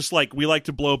Freddy. They're just like, we like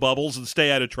to blow bubbles and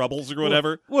stay out of troubles or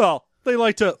whatever. Well, they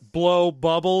like to blow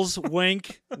bubbles.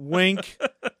 Wink, wink.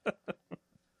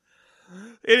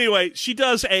 Anyway, she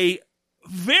does a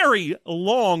very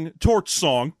long torch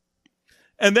song.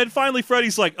 And then finally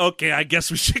Freddy's like, okay, I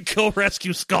guess we should go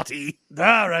rescue Scotty.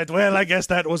 All right, well, I guess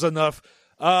that was enough.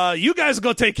 You guys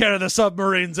go take care of the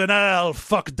submarines and I'll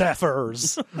fuck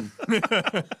Daffers.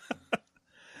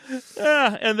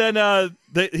 And then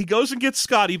he goes and gets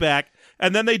Scotty back.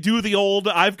 And then they do the old,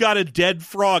 I've got a dead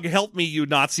frog, help me, you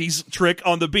Nazis, trick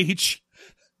on the beach.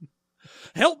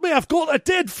 Help me, I've got a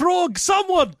dead frog.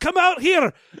 Someone, come out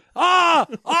here. A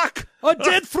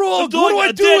dead frog. What do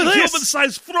I do with this?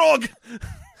 Human-sized frog.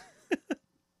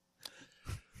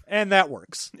 And that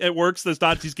works. It works. The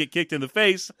Nazis get kicked in the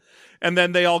face. And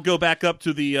then they all go back up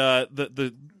to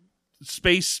the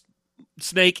space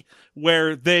snake,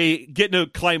 where they get in a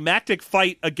climactic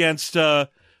fight against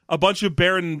a bunch of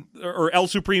Baron or El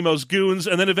Supremo's goons,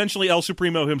 and then eventually El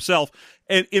Supremo himself,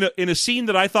 and in a scene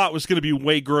that I thought was going to be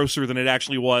way grosser than it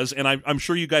actually was, and I'm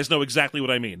sure you guys know exactly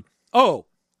what I mean. Oh,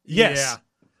 yes. Yeah.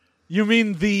 You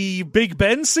mean the Big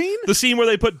Ben scene? The scene where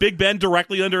they put Big Ben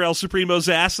directly under El Supremo's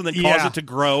ass and then cause it to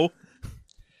grow.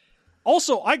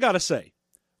 Also, I gotta say,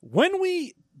 when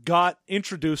we got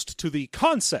introduced to the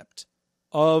concept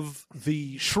of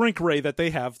the shrink ray that they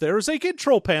have, there is a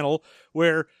control panel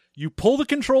where you pull the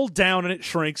control down and it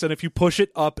shrinks, and if you push it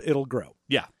up, it'll grow.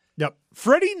 Yeah. Yep.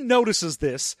 Freddy notices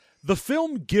this. The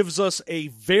film gives us a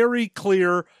very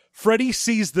clear, Freddy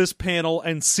sees this panel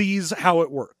and sees how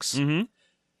it works. Mm-hmm.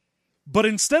 But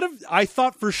instead of, I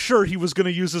thought for sure he was going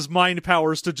to use his mind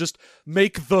powers to just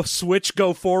make the switch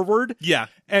go forward. Yeah.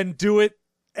 And do it.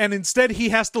 And instead he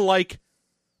has to, like,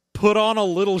 put on a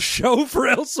little show for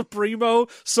El Supremo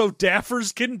so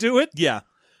Daffers can do it. Yeah.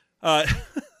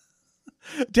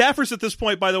 Daffers at this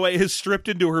point, by the way, has stripped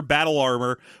into her battle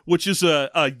armor, which is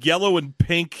a yellow and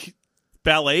pink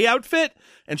ballet outfit,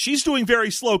 and she's doing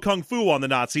very slow kung fu on the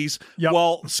Nazis,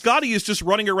 while Scotty is just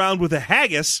running around with a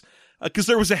haggis, because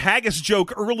there was a haggis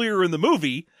joke earlier in the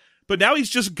movie, but now he's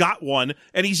just got one,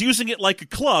 and he's using it like a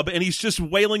club, and he's just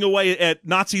wailing away at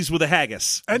Nazis with a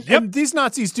haggis. And these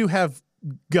Nazis do have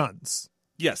guns.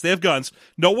 Yes, they have guns.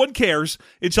 No one cares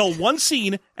until one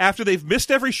scene after they've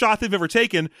missed every shot they've ever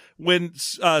taken when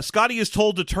Scotty is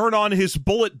told to turn on his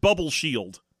bullet bubble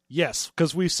shield. Yes,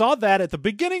 because we saw that at the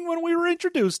beginning when we were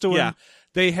introduced to him. Yeah.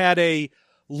 They had a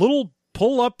little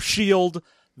pull-up shield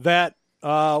that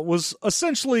was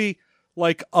essentially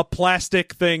like a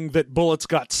plastic thing that bullets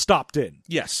got stopped in.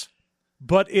 Yes.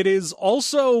 But it is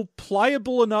also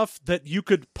pliable enough that you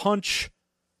could punch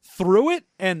through it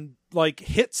and like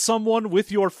hit someone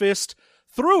with your fist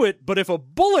through it, but if a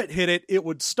bullet hit it, it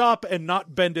would stop and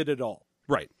not bend it at all.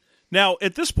 Right. Now,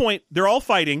 at this point, they're all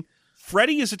fighting.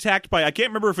 Freddy is attacked by, I can't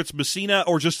remember if it's Messina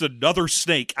or just another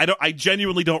snake. I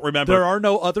genuinely don't remember. There are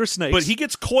no other snakes. But he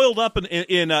gets coiled up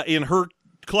in her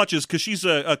clutches because she's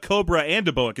a cobra and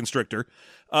a boa constrictor.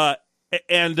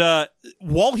 And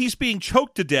while he's being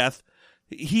choked to death,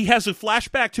 he has a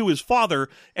flashback to his father,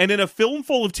 and in a film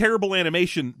full of terrible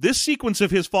animation, this sequence of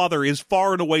his father is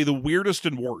far and away the weirdest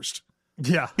and worst.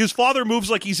 Yeah. His father moves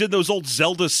like he's in those old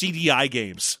Zelda CDI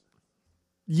games.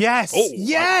 Yes. Oh,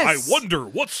 yes. I wonder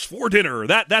what's for dinner.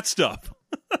 That stuff.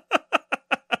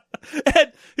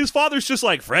 And his father's just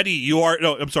like, Freddy,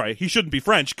 he shouldn't be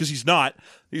French because he's not.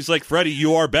 He's like, Freddy,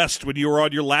 you are best when you are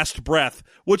on your last breath,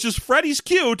 which is Freddy's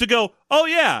cue to go, oh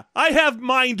yeah, I have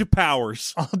mind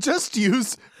powers. I'll just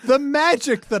use the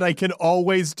magic that I can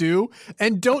always do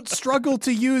and don't struggle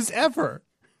to use ever.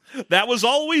 That was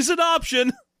always an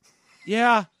option.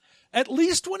 Yeah. At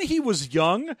least when he was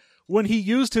young, when he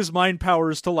used his mind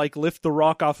powers to like lift the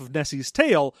rock off of Nessie's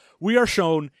tail, we are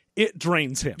shown it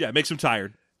drains him. Yeah, it makes him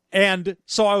tired. And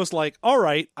so I was like, all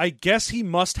right, I guess he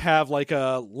must have like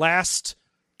a last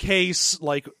case,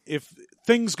 like if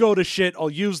things go to shit, I'll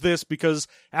use this because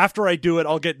after I do it,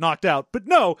 I'll get knocked out. But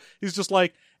no, he's just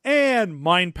like, and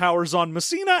mind powers on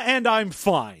Messina, and I'm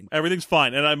fine. Everything's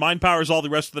fine. And I mind powers all the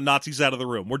rest of the Nazis out of the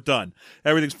room. We're done.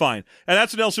 Everything's fine. And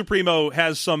that's when El Supremo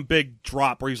has some big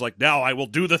drop where he's like, now I will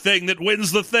do the thing that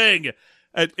wins the thing.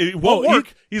 It won't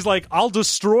work. He's like, I'll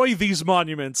destroy these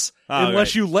monuments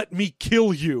unless you let me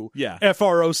kill you, yeah.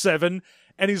 FR07.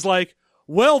 And he's like,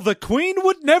 well, the Queen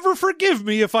would never forgive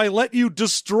me if I let you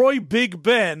destroy Big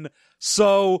Ben,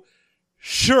 so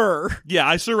sure. Yeah,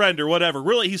 I surrender, whatever.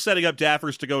 Really, he's setting up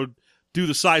Daffers to go do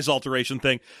the size alteration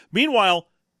thing. Meanwhile,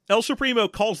 El Supremo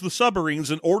calls the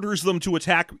submarines and orders them to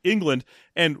attack England.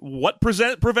 And what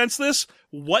prevents this?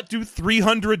 What do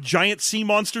 300 giant sea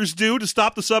monsters do to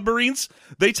stop the submarines?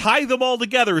 They tie them all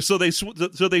together so they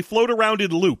float around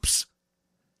in loops.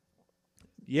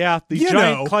 Yeah, the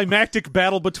giant climactic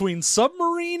battle between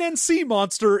submarine and sea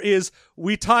monster is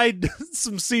we tied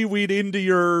some seaweed into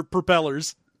your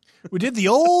propellers. We did the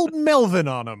old Melvin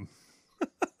on them.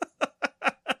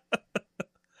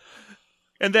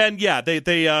 And then, yeah,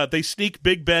 they sneak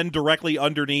Big Ben directly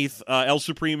underneath El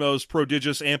Supremo's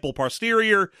prodigious ample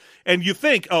posterior, and you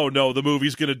think, oh no, the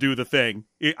movie's going to do the thing.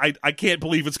 I can't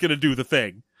believe it's going to do the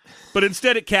thing. But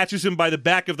instead it catches him by the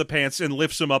back of the pants and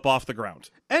lifts him up off the ground.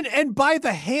 And by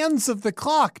the hands of the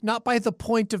clock, not by the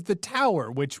point of the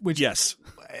tower, which yes.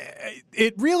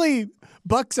 It really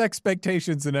bucks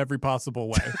expectations in every possible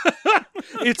way.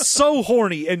 It's so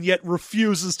horny and yet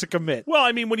refuses to commit. Well,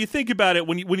 I mean, when you think about it,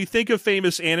 when you think of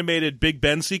famous animated Big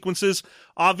Ben sequences,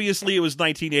 obviously it was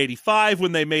 1985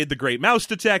 when they made The Great Mouse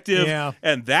Detective,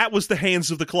 and that was the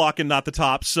hands of the clock and not the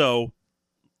top, so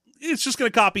it's just going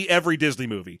to copy every Disney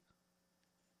movie.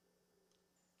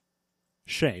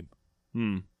 Shame.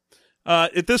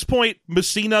 At this point,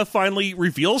 Messina finally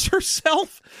reveals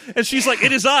herself, and she's like,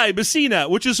 "It is I, Messina,"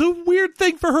 which is a weird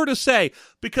thing for her to say,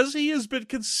 because he has been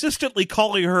consistently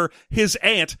calling her his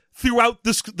aunt throughout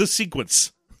the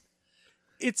sequence.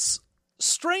 It's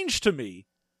strange to me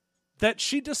that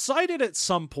she decided at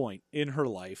some point in her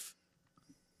life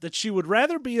that she would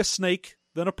rather be a snake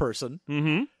than a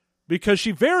person, because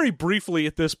she very briefly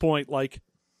at this point, like,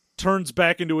 turns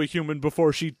back into a human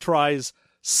before she tries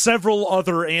several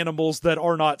other animals that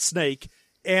are not snake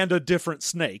and a different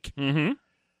snake.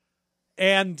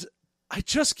 And I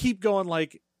just keep going,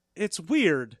 like, it's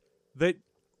weird that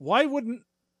why wouldn't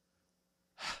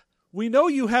we know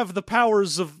you have the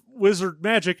powers of wizard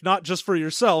magic, not just for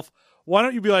yourself. Why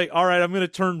don't you be like, all right, I'm going to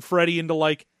turn Freddy into,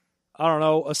 like, I don't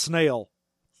know, a snail.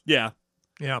 Yeah.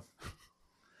 Yeah.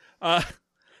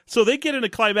 So they get in a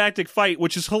climactic fight,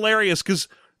 which is hilarious because,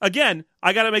 again,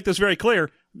 I got to make this very clear.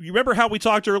 You remember how we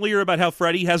talked earlier about how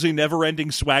Freddy has a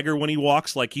never-ending swagger when he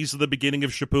walks, like he's the beginning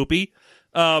of Shapoopy?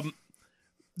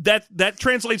 That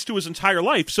translates to his entire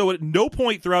life. So at no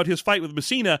point throughout his fight with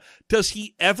Messina does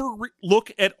he ever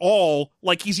look at all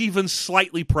like he's even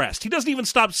slightly pressed. He doesn't even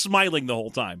stop smiling the whole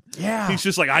time. Yeah. He's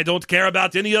just like, I don't care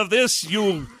about any of this,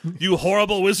 you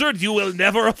horrible wizard. You will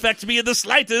never affect me in the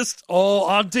slightest. Oh,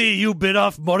 Auntie, you bit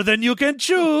off more than you can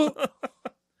chew.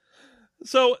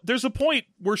 So there's a point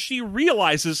where she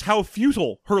realizes how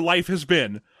futile her life has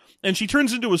been, and she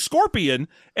turns into a scorpion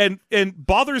and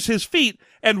bothers his feet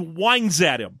and whines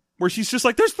at him, where she's just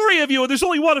like, there's 3 of you and there's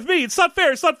only 1 of me. It's not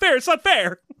fair. It's not fair. It's not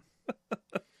fair.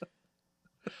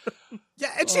 Yeah,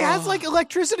 and she has, like,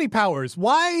 electricity powers.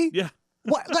 Why? Yeah.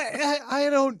 What? I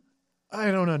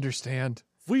don't understand.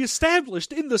 We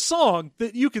established in the song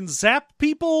that you can zap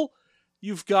people.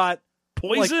 You've got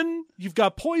Poison? You've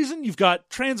got poison. You've got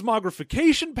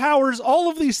transmogrification powers. All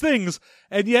of these things.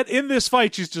 And yet in this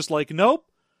fight, she's just like, nope.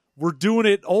 We're doing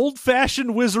it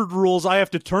old-fashioned wizard rules. I have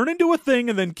to turn into a thing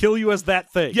and then kill you as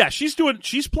that thing. Yeah, she's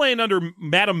playing under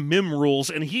Madam Mim rules,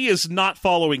 and he is not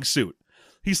following suit.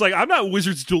 He's like, I'm not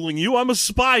wizards dueling you. I'm a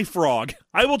spy frog.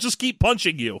 I will just keep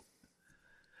punching you.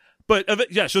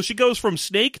 But, yeah, so she goes from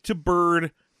snake to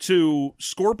bird to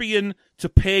scorpion to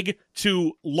pig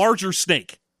to larger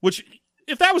snake, which,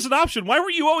 if that was an option, why were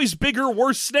you always bigger,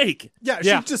 worse snake? Yeah,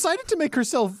 she decided to make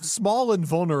herself small and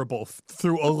vulnerable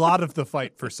through a lot of the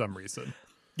fight for some reason.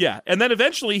 Yeah, and then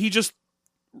eventually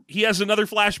he has another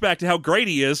flashback to how great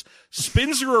he is,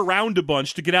 spins her around a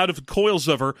bunch to get out of the coils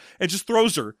of her, and just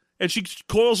throws her. And she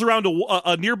coils around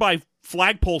a nearby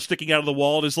flagpole sticking out of the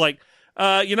wall and is like,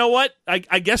 you know what?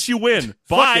 I guess you win.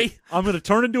 Bye. I'm going to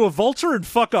turn into a vulture and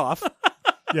fuck off.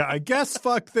 Yeah, I guess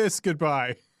fuck this.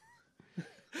 Goodbye.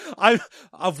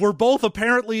 We're both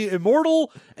apparently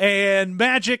immortal and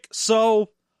magic,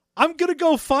 so I'm going to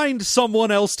go find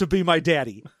someone else to be my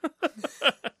daddy.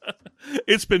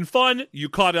 It's been fun. You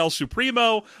caught El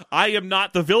Supremo. I am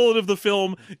not the villain of the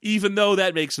film, even though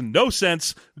that makes no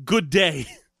sense. Good day.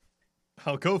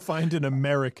 I'll go find an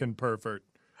American pervert.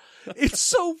 It's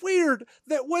so weird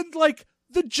that when, like,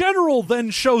 the general then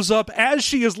shows up as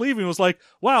she is leaving, was like,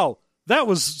 wow, that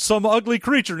was some ugly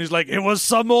creature. And he's like, it was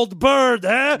some old bird,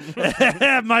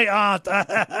 eh? My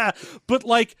aunt. But,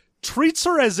 like, treats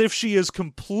her as if she is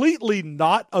completely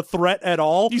not a threat at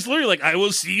all. He's literally like, I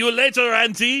will see you later,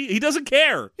 auntie. He doesn't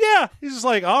care. Yeah, he's just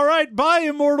like, all right, bye,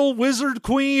 immortal wizard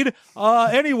queen.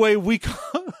 Anyway, we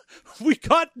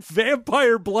got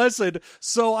Vampire Blessed,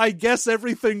 so I guess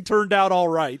everything turned out all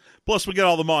right. Plus, we get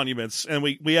all the monuments, and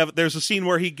there's a scene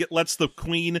where he lets the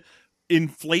queen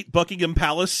inflate Buckingham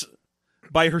Palace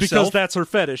by herself. Because that's her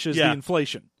fetish, is the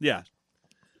inflation. Yeah.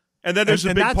 And then there's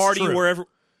a big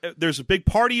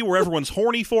party where everyone's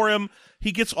horny for him.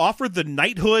 He gets offered the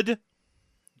knighthood,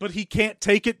 but he can't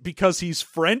take it because he's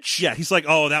French. Yeah, he's like,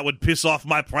 oh, that would piss off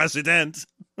my president.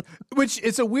 Which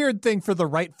is a weird thing for the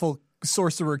rightful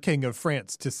sorcerer king of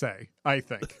France to say, I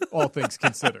think, all things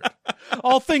considered.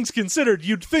 All things considered,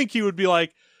 you'd think he would be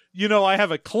like, I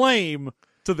have a claim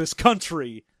to this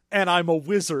country, and I'm a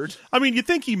wizard. I mean, you'd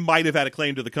think he might have had a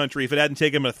claim to the country if it hadn't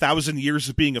taken him 1,000 years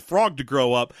of being a frog to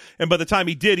grow up, and by the time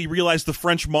he did, he realized the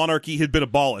French monarchy had been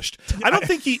abolished. I don't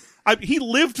think he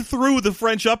lived through the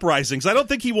French uprisings. I don't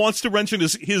think he wants to mention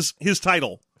his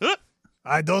title.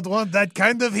 I don't want that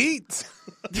kind of heat.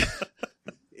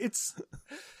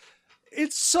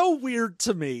 It's so weird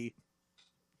to me,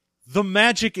 the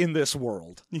magic in this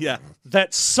world. Yeah.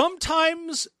 That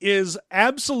sometimes is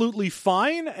absolutely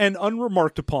fine and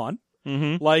unremarked upon.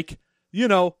 Mm-hmm. Like,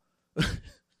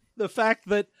 the fact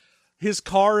that his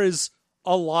car is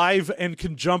alive and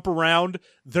can jump around.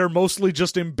 They're mostly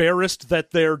just embarrassed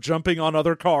that they're jumping on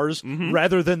other cars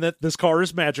rather than that this car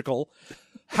is magical.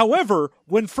 However,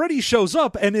 when Freddy shows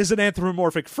up and is an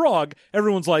anthropomorphic frog,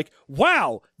 everyone's like,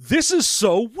 wow, this is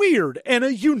so weird and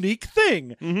a unique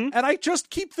thing. And I just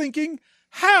keep thinking,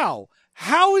 how?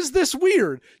 How is this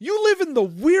weird? You live in the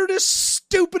weirdest,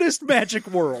 stupidest magic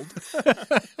world.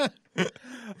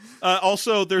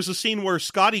 Also, there's a scene where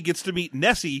Scotty gets to meet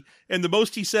Nessie, and the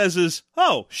most he says is,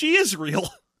 oh, she is real.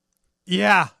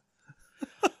 Yeah.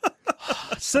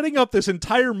 Setting up this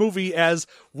entire movie as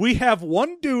we have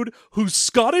one dude who's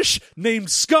Scottish named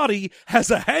Scotty,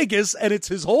 has a haggis, and it's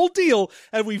his whole deal,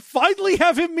 and we finally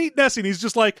have him meet Nessie, and he's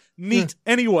just like, neat,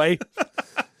 anyway.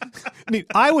 Neat.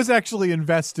 I was actually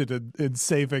invested in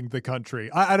saving the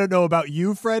country. I don't know about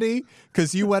you, Freddie,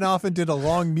 because you went off and did a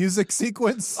long music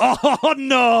sequence. Oh,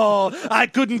 no! I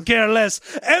couldn't care less.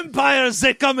 Empires,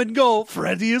 they come and go.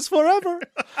 Freddy is forever.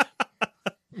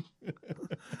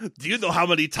 Do you know how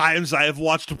many times I have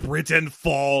watched Britain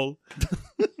fall?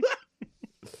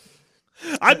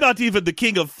 I'm not even the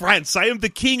king of France. I am the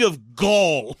king of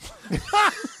Gaul.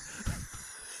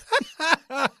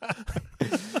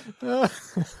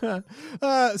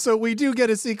 So we do get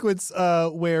a sequence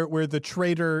where the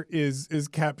traitor is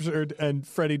captured, and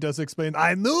Freddy does explain,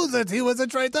 I knew that he was a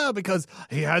traitor because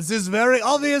he has this very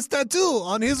obvious tattoo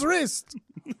on his wrist.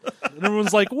 And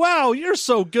everyone's like, wow, you're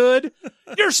so good.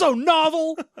 You're so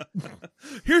novel.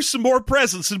 Here's some more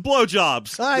presents and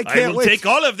blowjobs. I can't will wait. take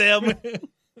all of them.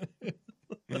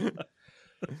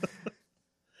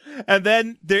 And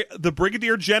then the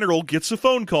Brigadier General gets a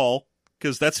phone call,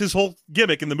 because that's his whole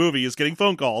gimmick in the movie, is getting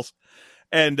phone calls.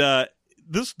 And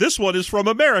this one is from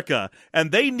America,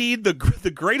 and they need the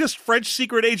greatest French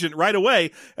secret agent right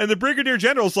away. And the Brigadier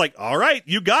General's like, all right,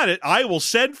 you got it. I will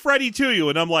send Freddy to you.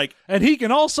 And I'm like, and he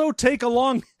can also take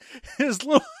along his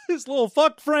little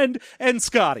fuck friend and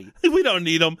Scotty. we don't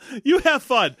need him. You have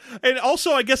fun. And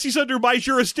also, I guess he's under my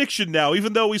jurisdiction now,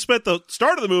 even though we spent the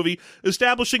start of the movie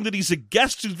establishing that he's a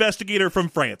guest investigator from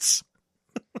France.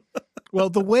 Well,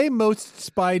 the way most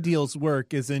spy deals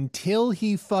work is until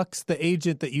he fucks the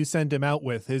agent that you send him out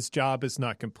with, his job is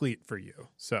not complete for you.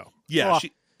 So yeah,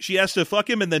 she has to fuck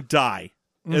him and then die.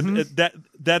 And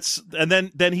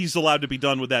then he's allowed to be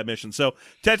done with that mission. So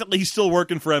technically, he's still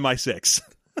working for MI6.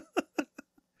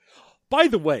 By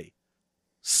the way,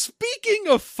 speaking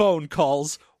of phone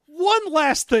calls, one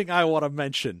last thing I want to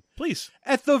mention. Please.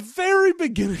 At the very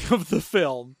beginning of the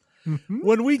film,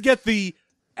 when we get the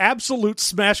absolute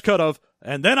smash cut of,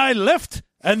 and then I left,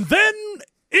 and then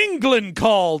England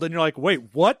called, and you're like,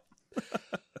 wait, what?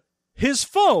 His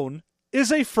phone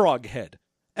is a frog head.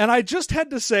 And I just had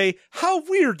to say how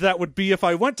weird that would be if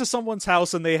I went to someone's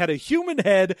house and they had a human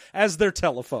head as their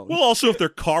telephone. Well, also if their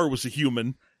car was a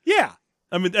human. Yeah.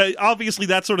 I mean, obviously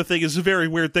that sort of thing is a very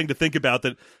weird thing to think about,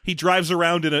 that he drives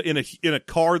around in a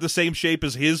car the same shape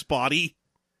as his body.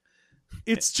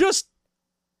 It's just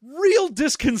real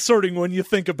disconcerting when you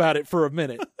think about it for a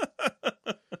minute.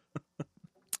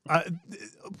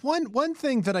 One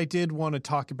thing that I did want to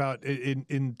talk about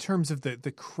in terms of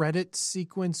the credit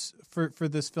sequence for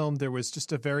this film, there was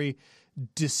just a very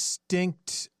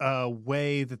distinct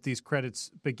way that these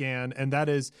credits began, and that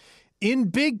is in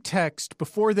big text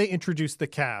before they introduce the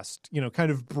cast,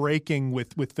 kind of breaking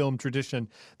with film tradition.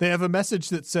 They have a message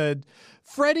that said,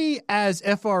 Freddy as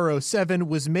FR07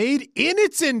 was made in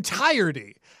its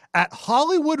entirety at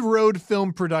Hollywood Road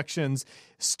Film Productions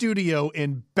studio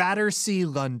in Battersea,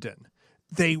 London.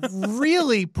 They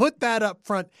really put that up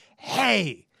front.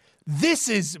 Hey, this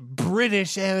is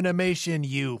British animation,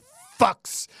 you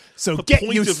fucks. So get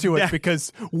used to it,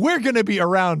 because we're going to be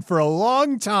around for a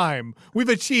long time. We've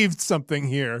achieved something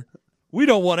here. We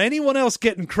don't want anyone else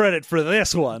getting credit for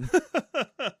this one.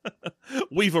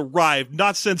 We've arrived.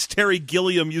 Not since Terry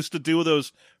Gilliam used to do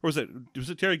those. Or was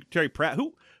it Terry Pratt?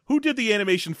 Who did the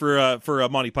animation for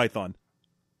Monty Python?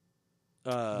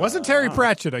 Wasn't Terry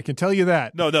Pratchett, I can tell you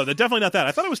that. No, definitely not that.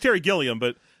 I thought it was Terry Gilliam,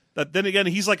 but then again,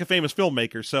 he's like a famous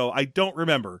filmmaker, so I don't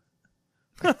remember.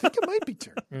 I think it might be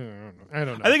Terry. I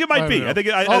don't know. I think it might be. I think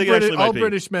it actually might all be.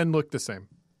 British men look the same.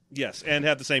 Yes, and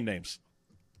have the same names.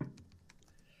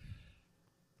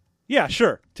 Yeah,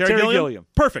 sure. Terry Gilliam?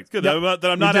 Perfect. Good. Yep.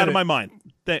 That I'm not out of my mind.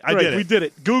 I did it. We did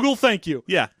it. Google, thank you.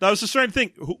 Yeah. I was just trying to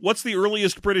think, what's the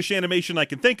earliest British animation I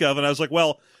can think of? And I was like,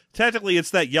 well, technically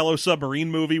it's that Yellow Submarine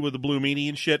movie with the Blue Meanie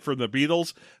and shit from the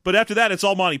Beatles. But after that, it's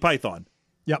all Monty Python.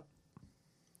 Yep.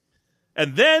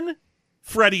 And then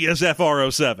Freddy as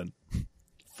FR07.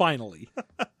 Finally.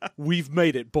 We've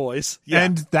made it, boys. Yeah.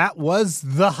 And that was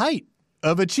the height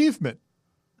of achievement.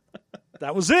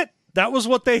 That was it. That was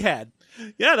what they had.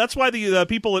 Yeah, that's why the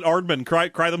people at Aardman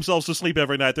cry themselves to sleep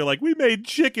every night. They're like, we made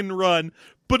Chicken Run,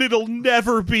 but it'll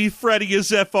never be Freddy as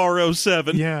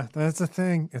FR07. Yeah, that's the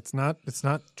thing. It's not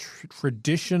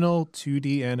traditional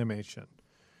 2D animation.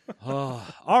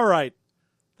 All right.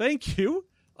 Thank you.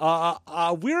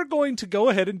 We're going to go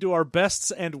ahead and do our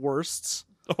bests and worsts.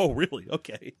 Oh, really?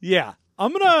 Okay. Yeah.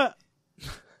 I'm gonna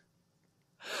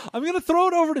throw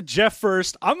it over to Jeff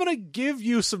first. I'm gonna give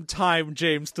you some time,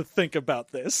 James, to think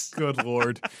about this. Good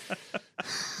Lord.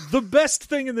 The best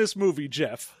thing in this movie,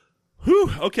 Jeff.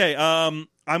 Whew. Okay. I'm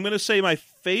gonna say my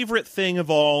favorite thing of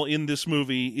all in this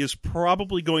movie is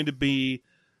probably going to be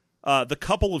the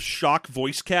couple of shock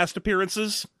voice cast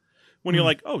appearances. When you're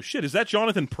like, oh shit, is that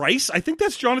Jonathan Pryce? I think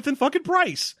that's Jonathan fucking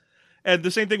Pryce. And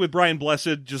the same thing with Brian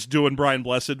Blessed, just doing Brian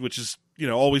Blessed, which is,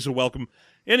 always a welcome.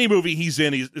 Any movie he's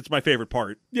in, it's my favorite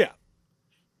part. Yeah.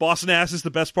 Boss Nass is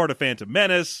the best part of Phantom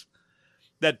Menace.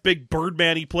 That big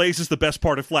Birdman he plays is the best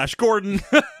part of Flash Gordon.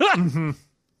 Mm-hmm.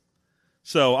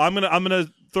 So I'm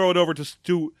gonna throw it over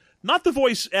to not the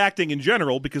voice acting in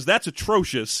general, because that's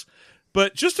atrocious,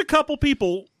 but just a couple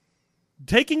people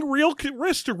taking real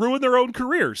risks to ruin their own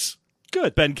careers.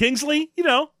 Good. Ben Kingsley,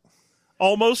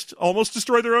 almost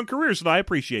destroyed their own careers, and I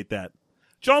appreciate that.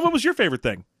 John, what was your favorite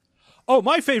thing? Oh,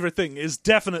 my favorite thing is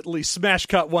definitely Smash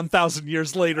Cut 1,000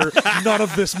 years later. None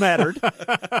of this mattered.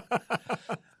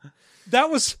 That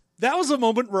was a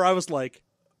moment where I was like,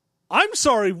 I'm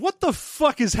sorry, what the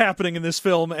fuck is happening in this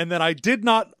film? And then I did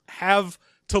not have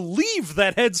to leave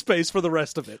that headspace for the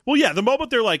rest of it. Well, yeah, the moment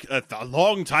they're like, a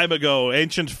long time ago,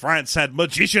 ancient France had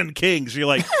magician kings, you're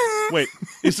like, wait,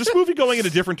 is this movie going in a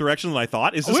different direction than I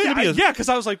thought? Is this going to be yeah, because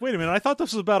I was like, wait a minute, I thought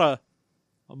this was about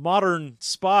a modern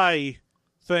spy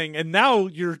thing, and now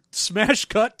you're smash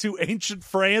cut to ancient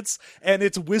France, and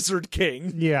it's Wizard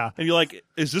King. Yeah. And you're like,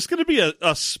 is this going to be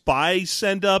a spy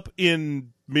send-up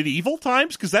in medieval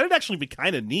times? Because that'd actually be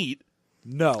kind of neat.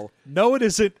 No, it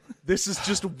isn't. This is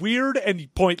just weird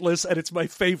and pointless, and it's my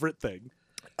favorite thing.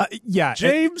 Yeah,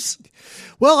 James.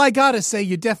 Well, I gotta say,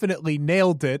 you definitely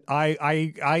nailed it.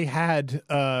 I had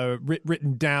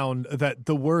written down that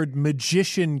the word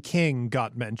magician king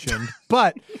got mentioned,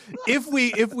 but if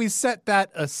we set that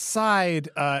aside,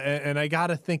 and I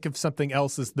gotta think of something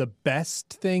else as the best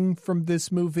thing from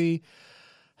this movie.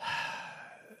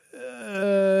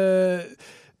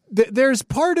 There's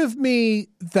part of me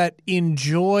that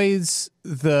enjoys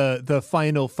the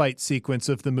final fight sequence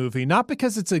of the movie, not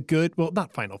because it's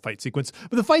not final fight sequence,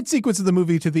 but the fight sequence of the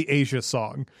movie to the Asia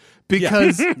song,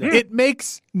 because it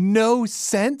makes no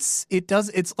sense.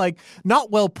 It's like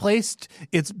not well placed.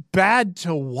 It's bad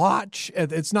to watch.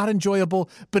 It's not enjoyable,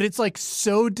 but it's like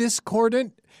so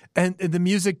discordant, and the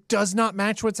music does not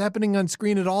match what's happening on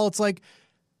screen at all. It's like,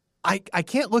 I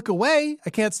can't look away. I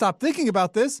can't stop thinking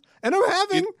about this, and I'm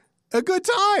having a good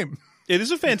time. It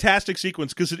is a fantastic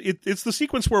sequence because it's the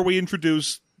sequence where we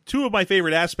introduce two of my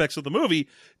favorite aspects of the movie.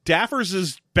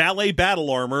 Daffers' ballet battle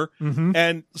armor,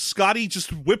 and Scotty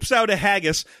just whips out a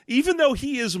haggis. Even though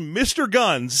he is Mr.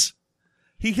 Guns,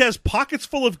 he has pockets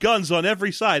full of guns on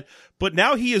every side, but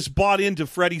now he is bought into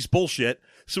Freddy's bullshit.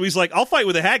 So he's like, I'll fight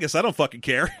with a haggis. I don't fucking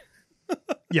care.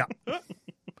 Yeah.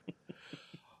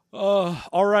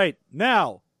 All right.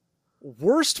 Now,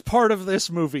 worst part of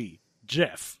this movie,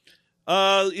 Jeff.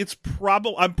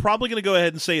 I'm probably going to go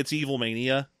ahead and say it's Evil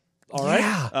Mania. All right.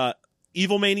 Yeah.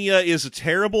 Evil Mania is a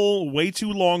terrible, way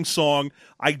too long song.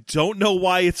 I don't know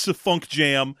why it's a funk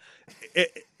jam.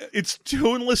 It's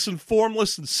tuneless and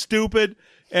formless and stupid,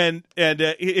 and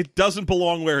it doesn't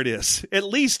belong where it is. At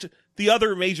least the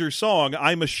other major song,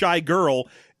 I'm a Shy Girl,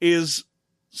 is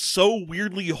so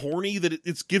weirdly horny that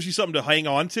it gives you something to hang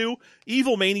on to.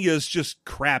 Evil Mania is just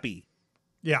crappy.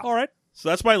 Yeah. All right. So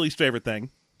that's my least favorite thing.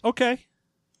 Okay.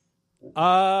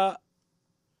 Oh,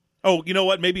 you know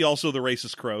what? Maybe also the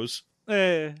racist crows.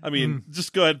 I mean,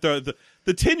 just go ahead.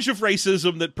 The tinge of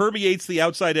racism that permeates the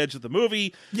outside edge of the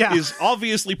movie is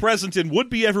obviously present and would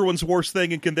be everyone's worst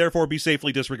thing and can therefore be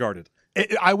safely disregarded.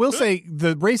 I will say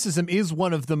the racism is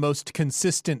one of the most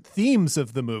consistent themes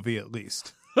of the movie, at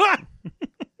least.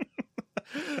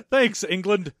 Thanks,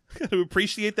 England.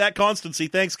 Appreciate that constancy.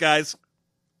 Thanks, guys.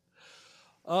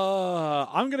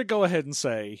 I'm going to go ahead and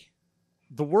say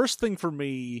the worst thing for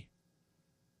me,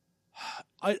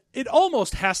 it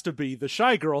almost has to be the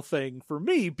Shy Girl thing for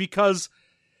me, because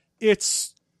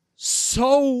it's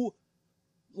so,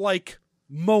 like,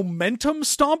 momentum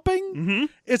stomping. Mm-hmm.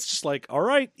 It's just like, all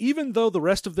right, even though the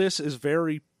rest of this is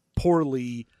very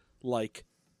poorly, like,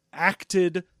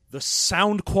 acted, the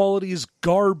sound quality is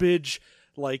garbage,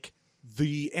 like,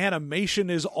 the animation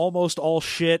is almost all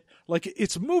shit. Like,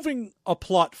 it's moving a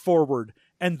plot forward,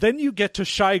 And then you get to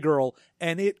Shy Girl,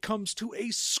 and it comes to a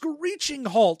screeching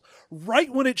halt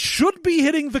right when it should be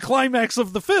hitting the climax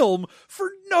of the film for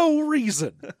no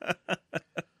reason.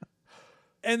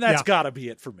 And that's got to be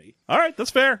it for me. All right,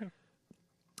 that's fair.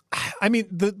 I mean,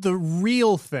 the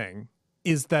real thing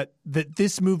is that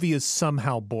this movie is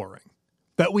somehow boring.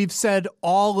 That we've said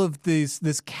all of this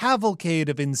cavalcade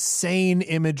of insane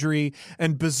imagery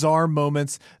and bizarre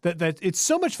moments, that it's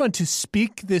so much fun to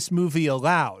speak this movie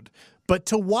aloud, but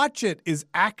to watch it is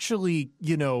actually,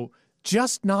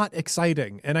 just not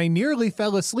exciting. And I nearly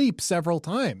fell asleep several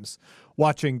times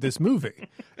watching this movie.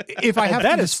 If I have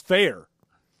that is fair.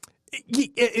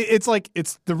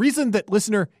 It's the reason that,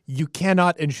 listener, you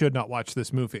cannot and should not watch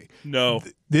this movie. No.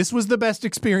 This was the best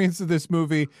experience of this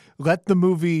movie. Let the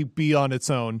movie be on its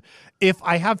own. If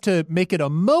I have to make it a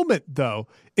moment, though,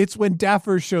 it's when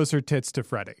Dapper shows her tits to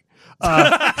Freddy.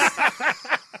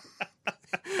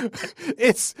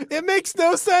 It makes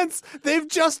no sense. They've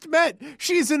just met.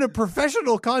 She's in a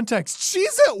professional context.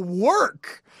 She's at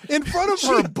work in front of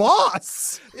her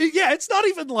boss. Yeah, it's not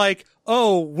even like,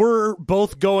 oh, we're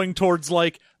both going towards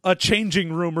like a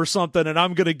changing room or something, and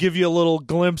I'm going to give you a little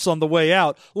glimpse on the way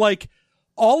out. Like,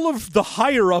 all of the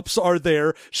higher ups are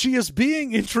there. She is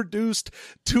being introduced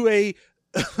to a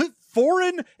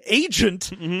foreign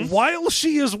agent while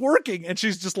she is working, and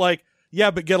she's just like, yeah,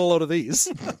 but get a load of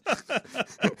these.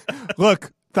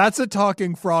 Look, that's a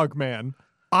talking frog man.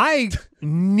 I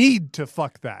need to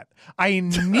fuck that. I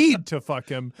need to fuck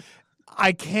him.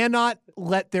 I cannot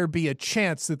let there be a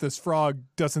chance that this frog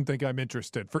doesn't think I'm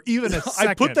interested for even a second.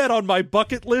 I put that on my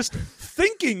bucket list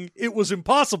thinking it was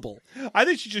impossible. I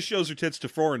think she just shows her tits to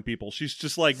foreign people. She's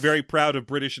just like very proud of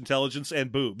British intelligence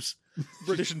and boobs.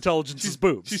 British intelligence is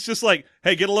boobs. She's just like,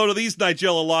 hey, get a load of these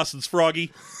Nigella Lawsons,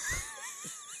 Froggy.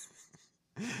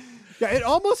 Yeah, it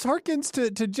almost harkens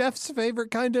to Jeff's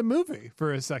favorite kind of movie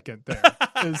for a second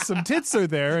there. Some tits are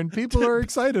there and people are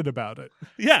excited about it.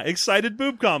 Yeah, excited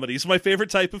boob comedies, my favorite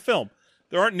type of film.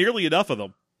 There aren't nearly enough of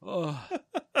them.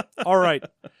 All right.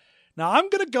 Now I'm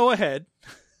going to go ahead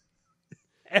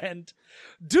and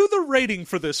do the rating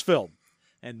for this film.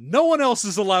 And no one else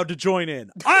is allowed to join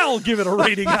in. I'll give it a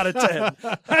rating out of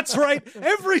 10. That's right.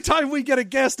 Every time we get a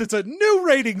guest, it's a new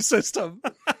rating system.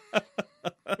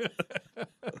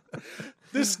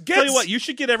 This gets... Tell you what, you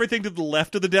should get everything to the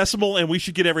left of the decimal, and we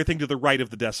should get everything to the right of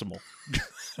the decimal.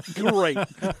 Great.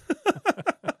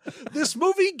 This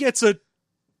movie gets a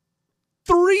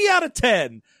 3 out of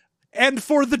 10. And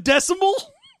for the decimal,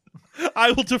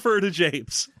 I will defer to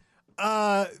James.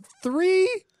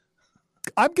 3?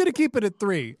 I'm going to keep it at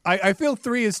 3. I feel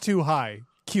 3 is too high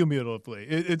cumulatively.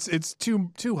 It's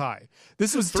too high.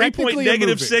 This was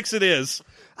 3.6 it is.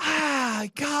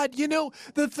 God,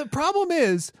 the problem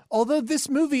is, although this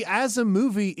movie as a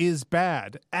movie is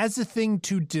bad, as a thing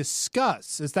to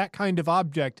discuss, as that kind of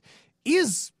object,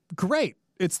 is great.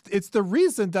 It's the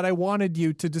reason that I wanted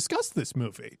you to discuss this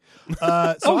movie.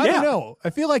 I don't know. I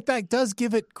feel like that does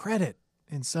give it credit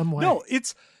in some way. No,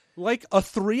 it's like a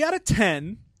 3 out of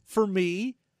 10 for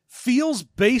me feels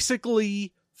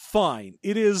basically fine.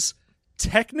 It is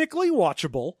technically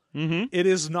watchable. Mm-hmm. It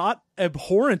is not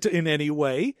abhorrent in any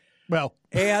way. Well,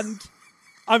 and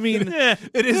I mean,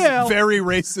 it is very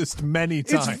racist many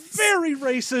times. It's very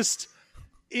racist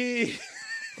in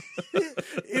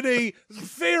a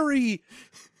very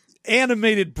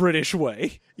animated British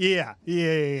way. Yeah.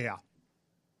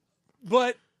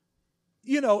 But,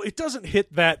 it doesn't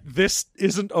hit that this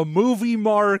isn't a movie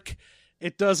mark.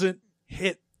 It doesn't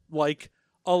hit, like,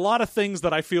 a lot of things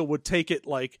that I feel would take it,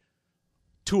 like,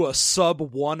 to a sub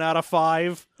 1 out of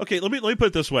 5. Okay, let me put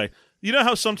it this way. You know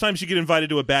how sometimes you get invited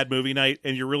to a bad movie night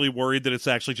and you're really worried that it's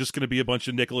actually just going to be a bunch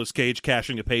of Nicolas Cage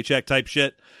cashing a paycheck type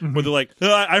shit? Mm-hmm. Where they're like,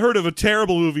 I heard of a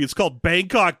terrible movie. It's called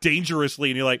Bangkok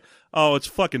Dangerously. And you're like, oh, it's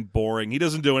fucking boring. He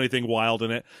doesn't do anything wild in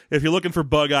it. If you're looking for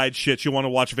bug-eyed shit, you want to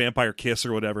watch Vampire Kiss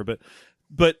or whatever.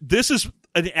 But this is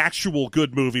an actual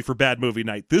good movie for bad movie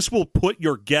night. This will put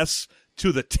your guests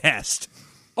to the test.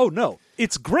 Oh, no.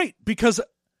 It's great because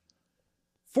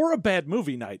for a bad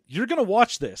movie night, you're going to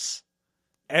watch this.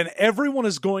 And everyone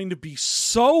is going to be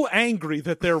so angry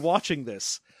that they're watching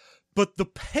this. But the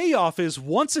payoff is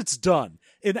once it's done,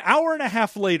 an hour and a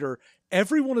half later,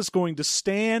 everyone is going to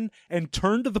stand and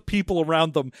turn to the people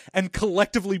around them and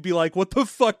collectively be like, what the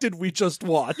fuck did we just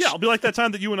watch? Yeah, it'll be like that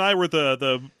time that you and I were at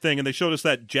the thing and they showed us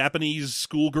that Japanese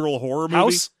schoolgirl horror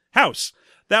movie. House.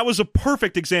 That was a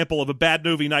perfect example of a bad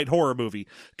movie night horror movie.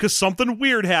 Because something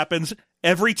weird happens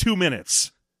every 2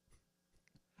 minutes.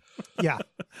 Yeah.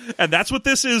 And that's what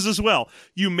this is as well.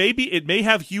 It may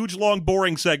have huge, long,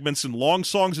 boring segments and long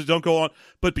songs that don't go on,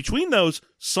 but between those,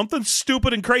 something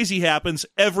stupid and crazy happens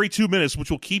every 2 minutes, which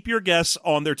will keep your guests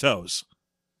on their toes.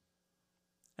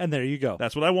 And there you go.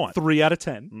 That's what I want. 3 out of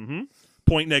 10. Mm-hmm.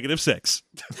 Point -6.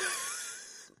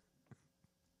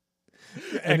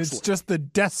 And it's just the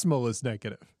decimal is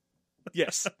negative.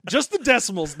 Yes. Just the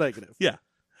decimals negative. Yeah.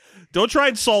 Don't try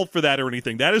and solve for that or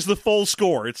anything. That is the full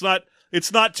score. It's not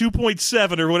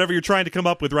 2.7 or whatever you're trying to come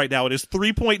up with right now. It is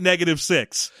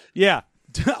 3.-6. Yeah.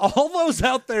 All those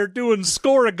out there doing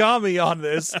scoreigami on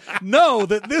this know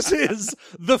that this is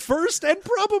the first and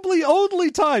probably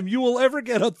only time you will ever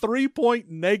get a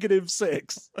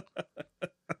 3.-6.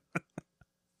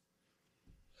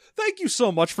 Thank you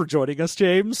so much for joining us,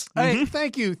 James. Hey,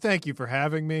 thank you for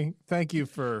having me. Thank you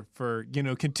for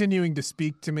continuing to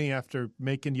speak to me after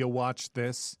making you watch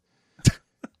this.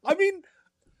 I mean,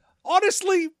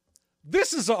 honestly,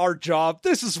 this is our job.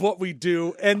 This is what we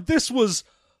do, and this was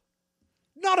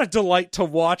not a delight to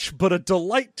watch, but a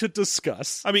delight to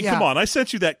discuss. I mean, come on. I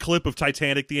sent you that clip of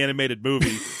Titanic, the animated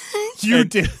movie. You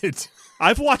did.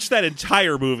 I've watched that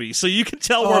entire movie, so you can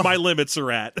tell where my limits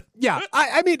are at. Yeah,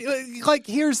 I mean, like,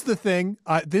 here's the thing.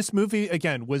 This movie,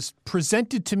 again, was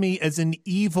presented to me as an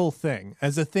evil thing,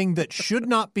 as a thing that should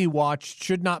not be watched,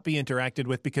 should not be interacted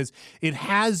with, because it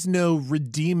has no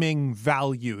redeeming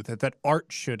value that art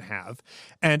should have.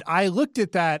 And I looked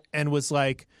at that and was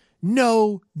like,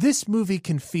 no, this movie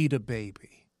can feed a baby.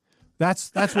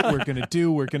 That's what we're going to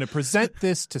do. We're going to present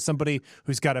this to somebody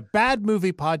who's got a bad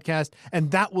movie podcast, and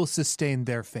that will sustain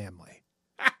their family.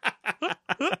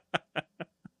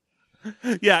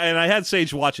 Yeah, and I had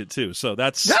Sage watch it too, so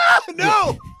that's...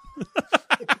 No!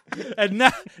 And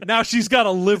now she's got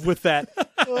to live with that.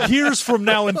 Years from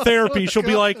now in therapy, she'll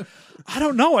be like, I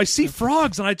don't know, I see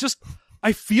frogs, and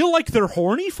I feel like they're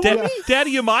horny for me?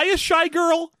 Daddy, am I a shy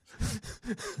girl?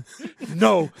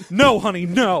 No, honey,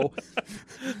 no.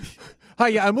 Hi,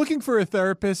 yeah, I'm looking for a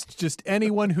therapist, just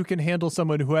anyone who can handle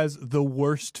someone who has the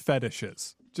worst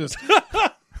fetishes. Just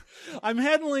I'm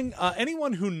handling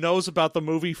anyone who knows about the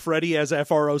movie Freddy as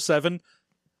FR07.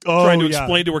 Trying to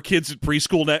explain to her kids at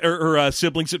preschool, or her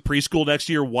siblings at preschool next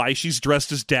year why she's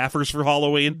dressed as Daffers for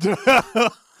Halloween.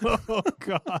 Oh,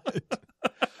 God.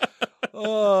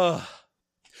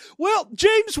 Well,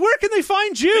 James, where can they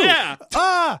find you?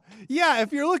 Yeah,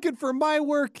 if you're looking for my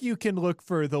work, you can look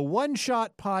for the One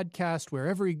Shot Podcast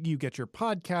wherever you get your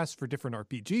podcasts for different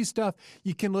RPG stuff.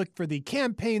 You can look for the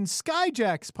Campaign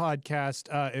Skyjacks podcast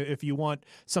if you want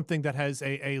something that has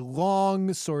a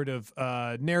long sort of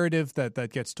narrative that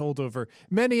gets told over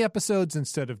many episodes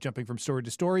instead of jumping from story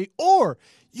to story. Or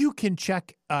you can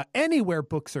check anywhere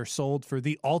books are sold for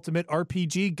the Ultimate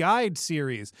RPG Guide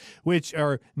series, which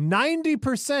are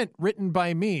 90% written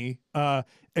by me,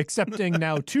 excepting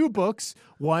now 2 books.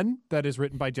 One that is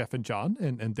written by Jeff and John,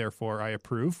 and therefore I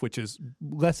approve, which is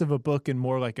less of a book and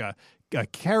more like a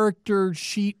character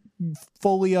sheet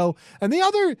folio. And the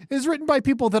other is written by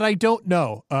people that I don't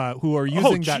know who are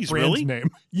using that brand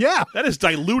name. Yeah. That is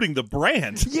diluting the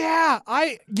brand. Yeah.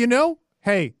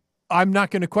 Hey, I'm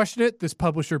not going to question it. This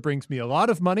publisher brings me a lot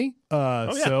of money.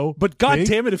 But God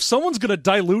damn it, if someone's going to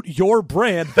dilute your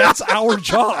brand, that's our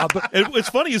job. And what's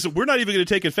funny is that we're not even going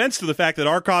to take offense to the fact that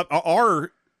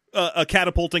our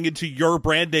catapulting into your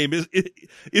brand name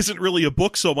isn't really a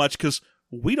book so much, because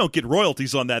we don't get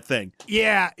royalties on that thing.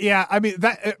 Yeah. I mean,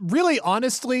 that really,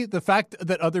 honestly, the fact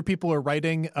that other people are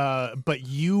writing, but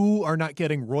you are not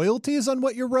getting royalties on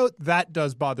what you wrote, that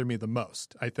does bother me the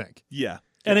most, I think. Yeah.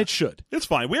 And it should. It's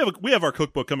fine. We have our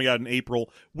cookbook coming out in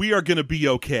April. We are going to be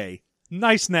okay.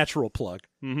 Nice natural plug.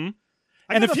 Mm-hmm.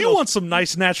 And if you want some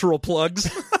nice natural plugs,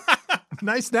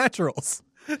 nice naturals,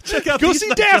 check out go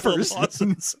see Daffers.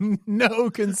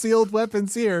 No concealed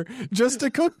weapons here. Just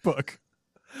a cookbook.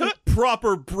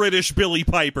 Proper British Billy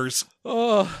Pipers.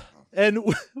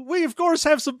 And we, of course,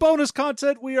 have some bonus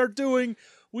content we are doing.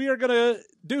 We are going to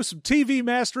do some TV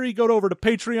mastery. Go over to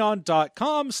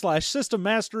patreon.com/System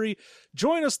Mastery.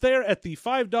 Join us there at the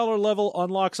 $5 level.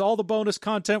 Unlocks all the bonus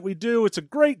content we do. It's a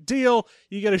great deal.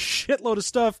 You get a shitload of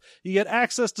stuff. You get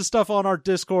access to stuff on our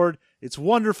Discord. It's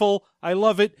wonderful. I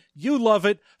love it. You love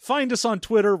it. Find us on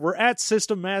Twitter. We're at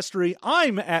System Mastery.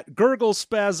 I'm at Gurgle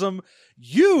Spasm.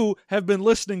 You have been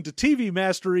listening to TV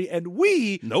Mastery, and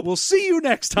we will see you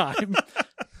next time.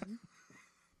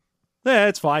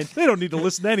 It's fine. They don't need to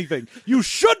listen to anything. You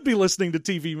should be listening to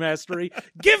TV Mastery.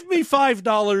 Give me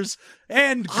 $5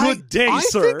 and good day,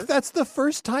 sir. I think that's the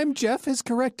first time Jeff has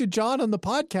corrected John on the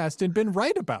podcast and been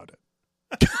right about it.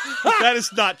 That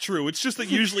is not true. It's just that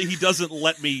usually he doesn't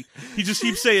let me. He just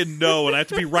keeps saying no, and I have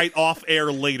to be right off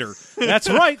air later. That's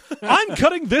right. I'm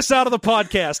cutting this out of the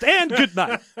podcast, and good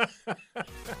night.